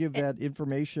hold. You give that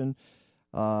information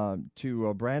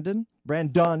to Brandon,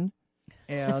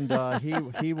 and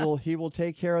he will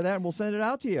take care of that, and we'll send it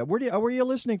out to you. Where are you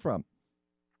listening from?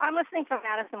 I'm listening from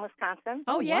Madison, Wisconsin.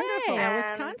 Oh, yay, wonderful. a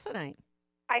Wisconsinite.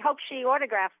 I hope she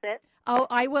autographs it. Oh,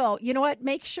 I will. You know what?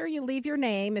 Make sure you leave your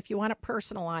name if you want it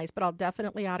personalized, but I'll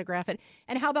definitely autograph it.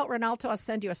 And how about Ronaldo? I'll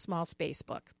send you a small space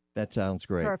book. That sounds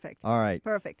great. Perfect. All right.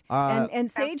 Perfect. And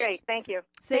sage, That's great. Thank you.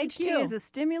 Sage Thank tea you. is a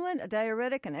stimulant, a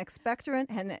diuretic, an expectorant,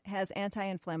 and it has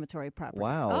anti-inflammatory properties.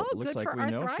 Wow. Oh, Looks good like for we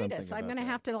know arthritis. something I'm about going to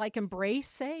have to embrace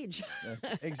sage.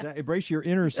 Exactly. Embrace your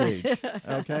inner sage.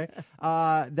 Okay.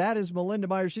 That is Melinda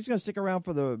Myers. She's going to stick around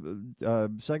for the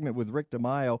segment with Rick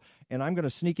DeMaio, and I'm going to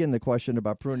sneak in the question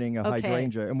about pruning a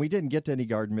hydrangea. And we didn't get to any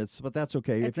garden myths, but that's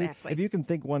okay. Exactly. If you can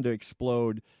think one to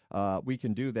explode, we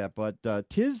can do that. But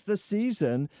 'tis the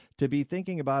season to be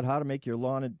thinking about how to make your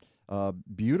lawn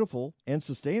beautiful and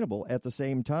sustainable at the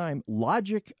same time.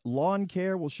 Logic Lawn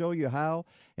Care will show you how,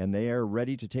 and they are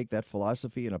ready to take that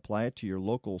philosophy and apply it to your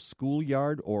local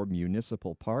schoolyard or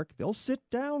municipal park. They'll sit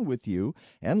down with you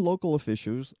and local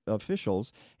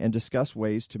officials and discuss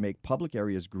ways to make public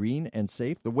areas green and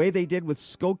safe, the way they did with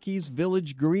Skokie's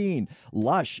Village Green.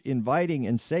 Lush, inviting,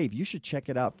 and safe. You should check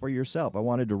it out for yourself. I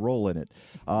wanted to roll in it.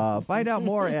 Find out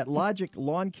more at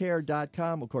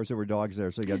logiclawncare.com. Of course, there were dogs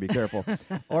there, so you got to be careful.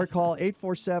 Or call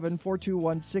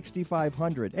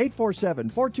 847-421-6500.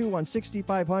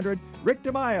 847-421-6500. Rick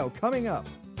DeMaio coming up.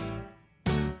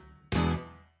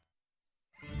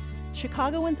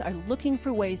 Chicagoans are looking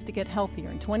for ways to get healthier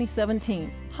in 2017.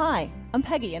 Hi, I'm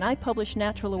Peggy, and I publish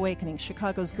Natural Awakening,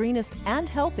 Chicago's greenest and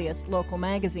healthiest local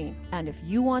magazine. And if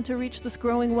you want to reach this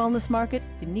growing wellness market,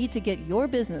 you need to get your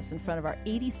business in front of our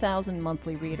 80,000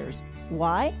 monthly readers.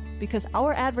 Why? Because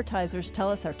our advertisers tell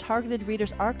us our targeted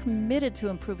readers are committed to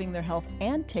improving their health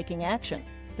and taking action.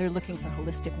 They're looking for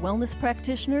holistic wellness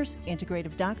practitioners,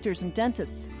 integrative doctors and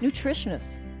dentists,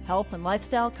 nutritionists, health and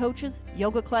lifestyle coaches,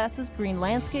 yoga classes, green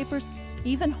landscapers,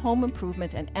 even home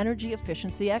improvement and energy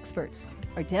efficiency experts.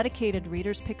 Our dedicated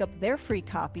readers pick up their free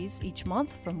copies each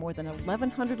month from more than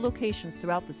 1,100 locations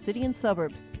throughout the city and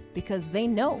suburbs because they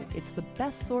know it's the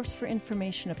best source for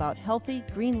information about healthy,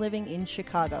 green living in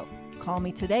Chicago. Call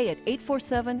me today at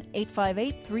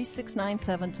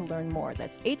 847-858-3697 to learn more.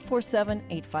 That's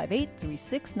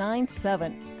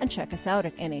 847-858-3697. And check us out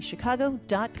at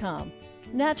nachicago.com.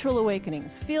 Natural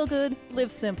Awakenings. Feel good,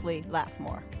 live simply, laugh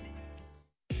more.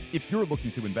 If you're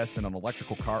looking to invest in an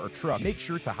electrical car or truck, make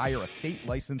sure to hire a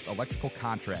state-licensed electrical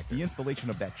contractor. The installation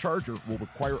of that charger will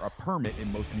require a permit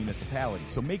in most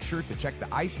municipalities, so make sure to check the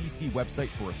ICC website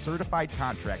for a certified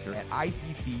contractor at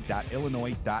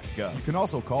icc.illinois.gov. You can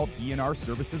also call DNR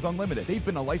Services Unlimited. They've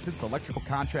been a licensed electrical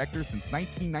contractor since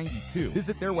 1992.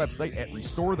 Visit their website at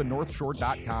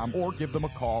restorethenorthshore.com or give them a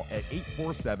call at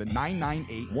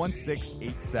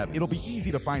 847-998-1687. It'll be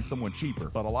easy to find someone cheaper,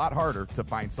 but a lot harder to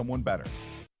find someone better.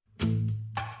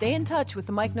 Stay in touch with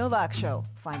The Mike Novak Show.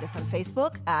 Find us on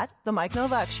Facebook at The Mike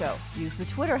Novak Show. Use the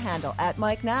Twitter handle at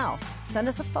Mike Now. Send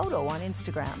us a photo on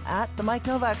Instagram at The Mike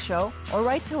Novak Show or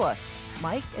write to us,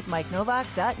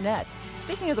 mike@mikenovak.net.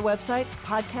 Speaking of the website,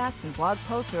 podcasts and blog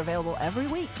posts are available every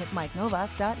week at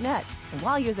mikenovak.net. And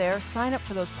while you're there, sign up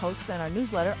for those posts and our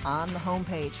newsletter on the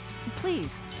homepage. And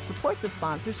please, support the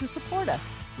sponsors who support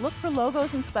us. Look for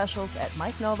logos and specials at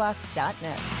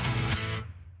mikenovak.net.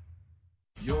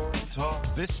 Your Talk.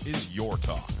 This is Your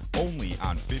Talk, only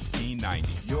on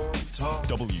 1590. Your Talk.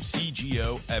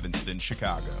 WCGO, Evanston,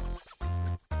 Chicago.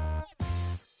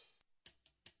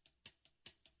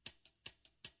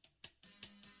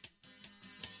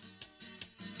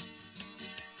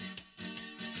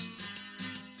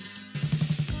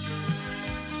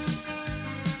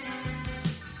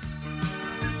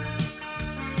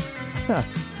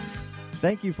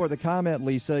 Thank you for the comment,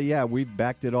 Lisa. Yeah, we've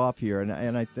backed it off here,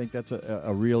 and I think that's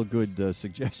a real good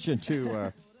suggestion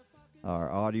to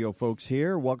our audio folks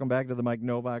here. Welcome back to the Mike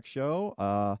Novak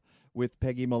Show with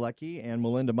Peggy Malecki, and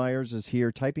Melinda Myers is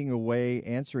here typing away,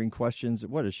 answering questions.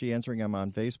 What is she answering them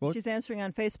on Facebook? She's answering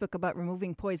on Facebook about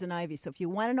removing poison ivy. So if you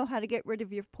want to know how to get rid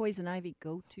of your poison ivy,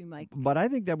 go to Mike. But I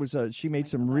think that was she made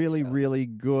some really, really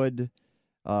good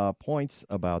points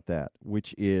about that,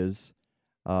 which is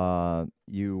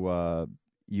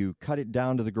you cut it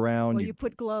down to the ground. Well, you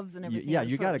put gloves and everything.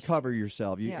 You got to cover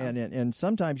yourself. Yeah. And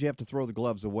sometimes you have to throw the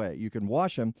gloves away. You can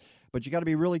wash them, but you got to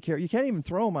be really careful. You can't even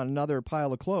throw them on another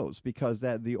pile of clothes because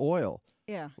the oil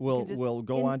will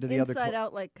go onto the other inside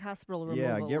out like hospital removal.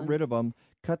 Yeah, get rid of them.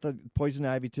 Cut the poison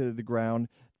ivy to the ground.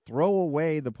 Throw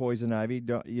away the poison ivy.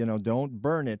 Don't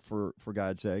burn it for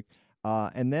God's sake.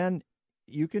 And then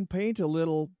you can paint a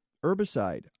little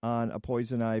herbicide on a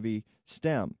poison ivy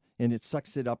stem, and it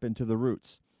sucks it up into the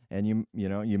roots. And you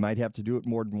might have to do it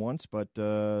more than once, but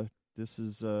this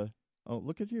is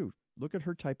look at you. Look at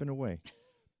her typing away.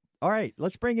 All right,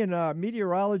 let's bring in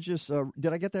meteorologist.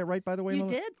 Did I get that right, by the way? You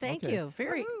Melinda? did. Thank you.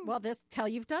 Very well.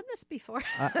 You've done this before.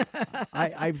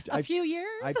 I've a few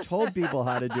years. I've told people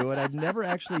how to do it. I've never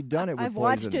actually done it with I've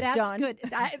watched poison. it That's done. good.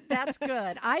 That's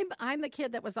good. I'm the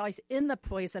kid that was always in the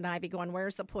poison ivy, going,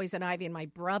 "Where's the poison ivy?" And my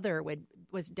brother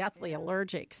was deathly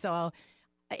allergic, so.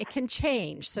 It can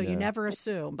change, so you never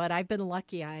assume. But I've been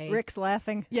lucky. Rick's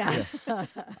laughing. Yeah.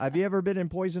 Have you ever been in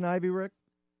poison ivy, Rick?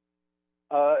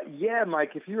 Yeah,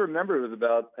 Mike. If you remember, it was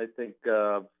about, I think,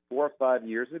 4 or 5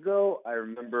 years ago. I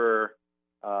remember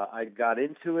I got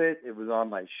into it. It was on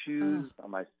my shoes,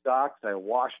 on my socks. I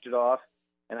washed it off,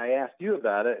 and I asked you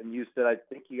about it, and you said, I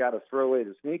think you got to throw away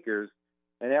the sneakers.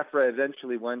 And after I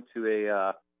eventually went to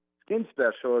a skin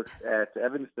specialist at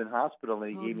Evanston Hospital,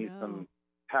 and he gave me some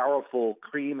powerful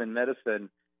cream and medicine,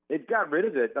 it got rid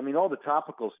of it. I mean, all the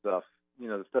topical stuff,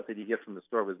 the stuff that you get from the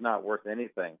store was not worth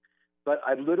anything. But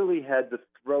I literally had to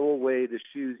throw away the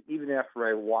shoes even after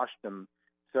I washed them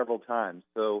several times.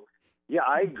 So, yeah,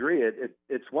 I agree.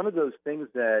 It's one of those things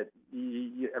that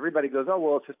everybody goes, oh,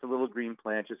 well, it's just a little green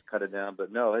plant, just cut it down.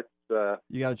 But no, it's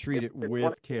you got to treat it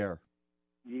with care.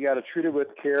 You got to treat it with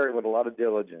care, with a lot of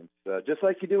diligence, just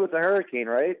like you do with a hurricane,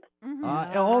 right?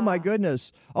 Mm-hmm. Oh my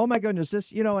goodness!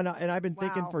 This, and I've been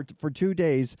thinking for 2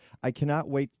 days. I cannot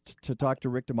wait to talk to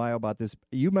Rick DeMaio about this.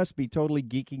 You must be totally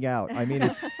geeking out. I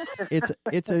mean, it's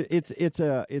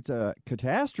a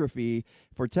catastrophe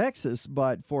for Texas,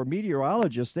 but for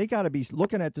meteorologists, they got to be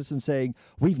looking at this and saying,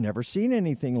 we've never seen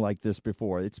anything like this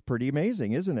before. It's pretty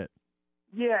amazing, isn't it?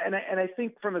 Yeah, and I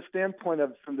think from a standpoint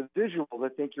from the visuals, I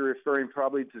think you're referring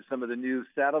probably to some of the new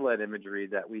satellite imagery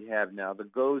that we have now. The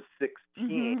GOES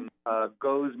 16,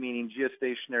 GOES meaning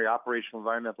Geostationary Operational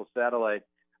Environmental Satellite.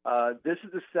 This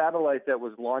is a satellite that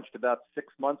was launched about 6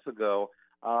 months ago,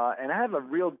 and I have a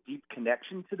real deep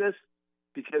connection to this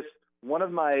because one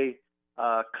of my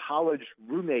college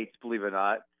roommates, believe it or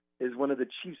not, is one of the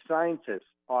chief scientists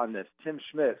on this, Tim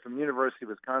Schmidt from University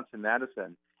of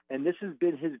Wisconsin-Madison, and this has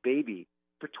been his baby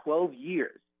for 12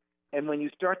 years. And when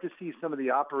you start to see some of the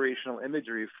operational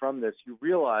imagery from this, you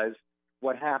realize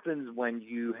what happens when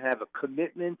you have a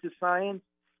commitment to science,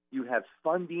 you have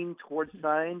funding towards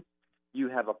science, you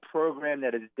have a program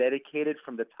that is dedicated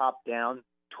from the top down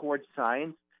towards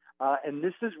science. And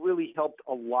this has really helped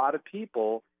a lot of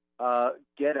people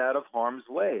get out of harm's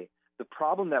way. The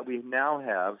problem that we now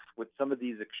have with some of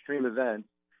these extreme events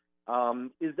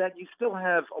is that you still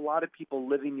have a lot of people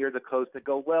living near the coast that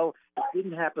go, well, it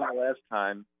didn't happen the last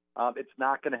time. It's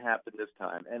not going to happen this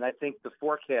time. And I think the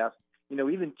forecast,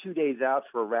 even 2 days out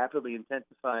for a rapidly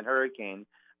intensifying hurricane,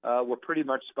 were pretty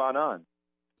much spot on.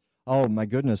 Oh my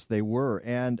goodness, they were,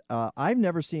 and I've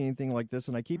never seen anything like this.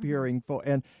 And I keep hearing,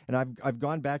 and I've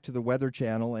gone back to the Weather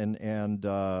Channel and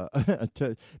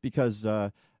because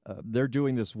they're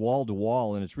doing this wall to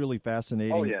wall, and it's really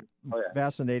fascinating. Oh yeah.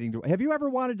 Fascinating. Have you ever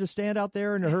wanted to stand out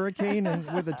there in a hurricane and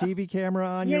with a TV camera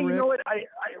on you, Rick? You know what?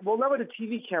 Well, not with a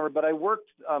TV camera, but I worked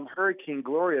Hurricane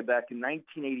Gloria back in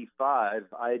 1985.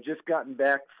 I had just gotten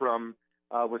back from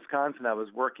Wisconsin. I was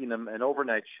working an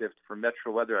overnight shift for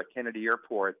Metro Weather at Kennedy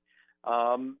Airport.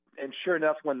 And sure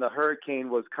enough, when the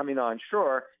hurricane was coming on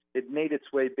shore, it made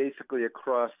its way basically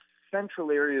across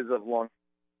central areas of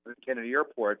Kennedy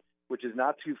Airport, which is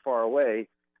not too far away.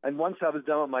 And once I was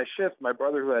done with my shift, my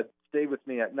brother, who had stayed with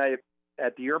me at night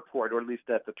at the airport, or at least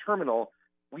at the terminal,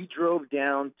 we drove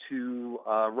down to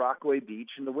Rockaway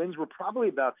Beach, and the winds were probably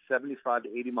about 75 to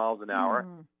 80 miles an hour.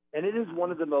 And it is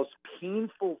one of the most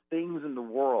painful things in the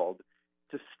world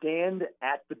to stand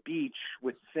at the beach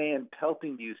with sand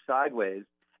pelting you sideways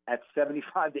at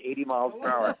 75 to 80 miles per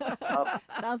hour.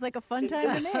 Sounds like a fun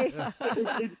time to me.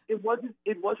 It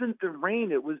wasn't the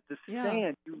rain, it was the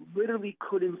sand. You literally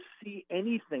couldn't see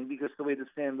anything because the way the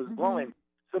sand was blowing.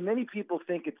 So many people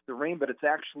think it's the rain, but it's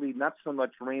actually not so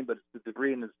much rain, but it's the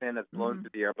debris and the sand that's blown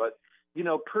through the air. But,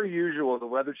 per usual, the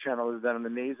Weather Channel has done an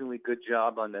amazingly good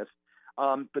job on this.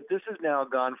 But this has now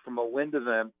gone from a wind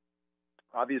event,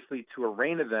 obviously, to a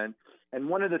rain event. And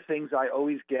one of the things I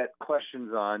always get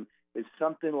questions on is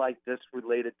something like this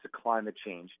related to climate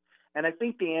change. And I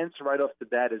think the answer right off the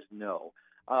bat is no.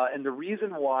 And the reason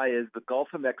why is the Gulf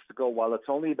of Mexico, while it's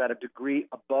only about a degree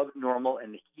above normal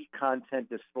and the heat content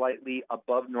is slightly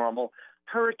above normal,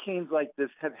 hurricanes like this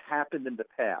have happened in the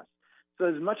past. So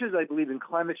as much as I believe in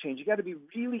climate change, you got to be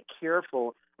really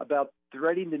careful about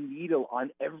threading the needle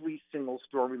on every single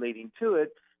storm relating to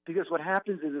it, because what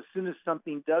happens is as soon as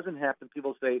something doesn't happen,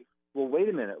 people say, well, wait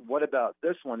a minute, what about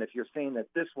this one? If you're saying that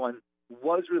this one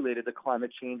was related to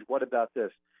climate change, what about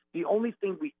this? The only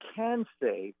thing we can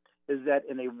say is that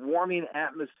in a warming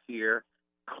atmosphere,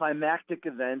 climactic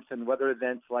events and weather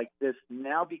events like this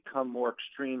now become more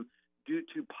extreme due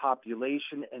to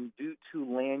population and due to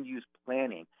land use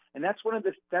planning. And that's one of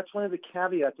the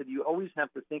caveats that you always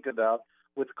have to think about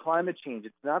with climate change.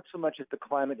 It's not so much that the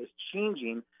climate is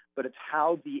changing, but it's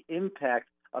how the impact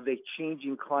of a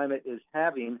changing climate is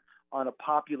having on a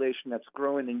population that's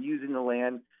growing and using the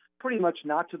land pretty much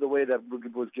not to the way that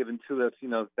was given to us,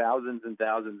 thousands and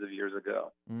thousands of years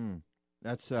ago.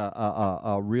 That's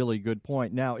a really good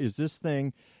point. Now, is this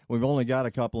thing, we've only got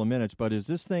a couple of minutes, but is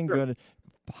this thing going to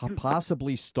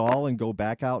possibly stall and go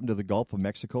back out into the Gulf of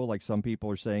Mexico like some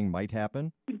people are saying might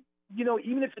happen?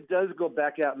 Even if it does go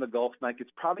back out in the Gulf, Mike,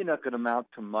 it's probably not going to amount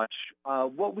to much.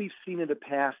 What we've seen in the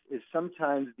past is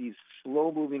sometimes these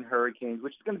slow-moving hurricanes,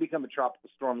 which is going to become a tropical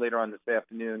storm later on this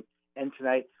afternoon and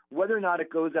tonight, whether or not it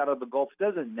goes out of the Gulf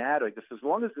doesn't matter, because as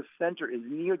long as the center is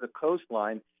near the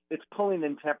coastline, it's pulling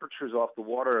in temperatures off the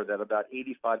water at about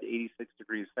 85 to 86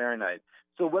 degrees Fahrenheit.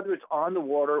 So whether it's on the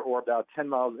water or about 10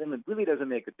 miles inland really doesn't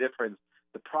make a difference.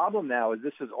 The problem now is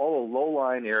this is all a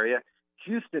low-lying area.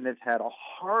 Houston has had a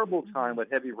horrible time with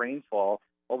heavy rainfall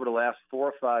over the last 4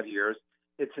 or 5 years.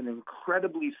 It's an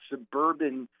incredibly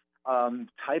suburban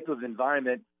type of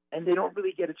environment, and they don't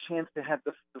really get a chance to have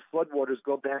the floodwaters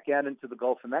go back out into the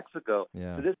Gulf of Mexico.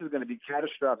 Yeah. So this is going to be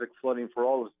catastrophic flooding for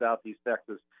all of Southeast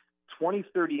Texas. 20,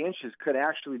 30 inches could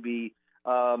actually be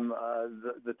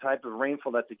the type of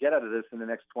rainfall that to get out of this in the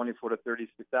next 24 to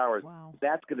 36 hours. Wow.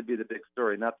 That's going to be the big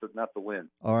story, not the wind.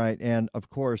 All right, and of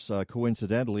course,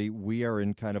 coincidentally, we are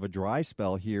in kind of a dry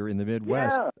spell here in the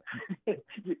Midwest. Yeah.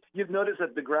 You've noticed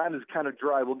that the ground is kind of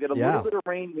dry. We'll get a little bit of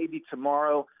rain maybe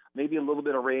tomorrow, maybe a little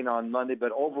bit of rain on Monday,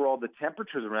 but overall the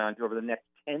temperatures around here over the next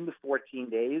 10 to 14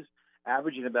 days,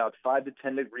 averaging about 5 to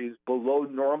 10 degrees below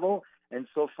normal. And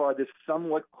so far, this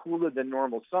somewhat cooler than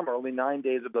normal summer, only 9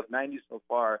 days above 90 so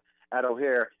far at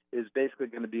O'Hare, is basically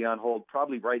going to be on hold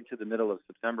probably right to the middle of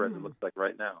September, as it looks like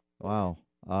right now. Wow.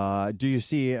 Do you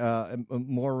see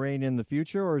more rain in the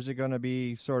future, or is it going to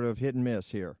be sort of hit and miss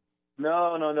here?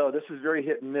 No. This is very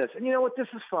hit and miss. And you know what? This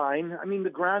is fine. I mean, the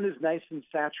ground is nice and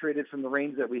saturated from the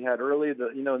rains that we had earlier.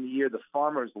 In the year, the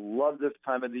farmers love this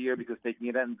time of the year because they can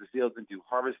get out into the fields and do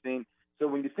harvesting. So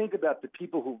when you think about the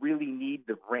people who really need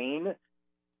the rain,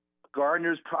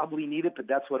 gardeners probably need it, but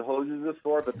that's what hoses is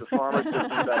for. But the farmers,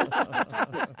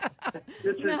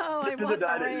 This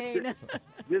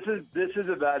is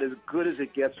about as good as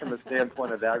it gets from a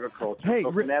standpoint of agriculture. Hey,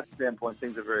 so from that standpoint,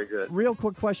 things are very good. Real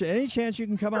quick question: any chance you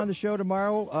can come on the show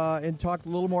tomorrow and talk a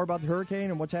little more about the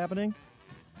hurricane and what's happening?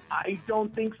 I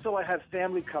don't think so. I have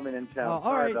family coming in town.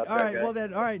 All right. Well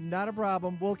then, all right, not a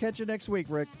problem. We'll catch you next week,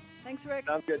 Rick. Thanks, Rick.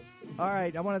 Sounds good. All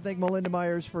right. I want to thank Melinda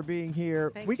Myers for being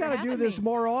here. Thanks we got to do this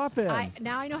more often.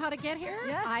 Now I know how to get here.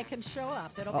 Yes. I can show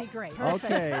up. It'll be great.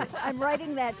 Okay. I'm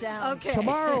writing that down. Okay.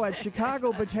 Tomorrow at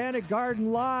Chicago Botanic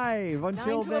Garden Live.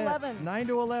 Until 9 to then, 11. 9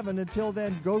 to 11. Until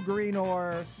then, go green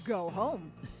or go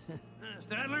home.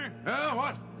 Stadler? Yeah,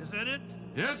 what? Is that it?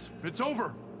 Yes, it's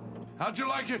over. How'd you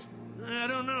like it? I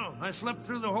don't know. I slept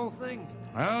through the whole thing.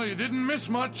 Well, you didn't miss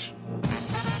much.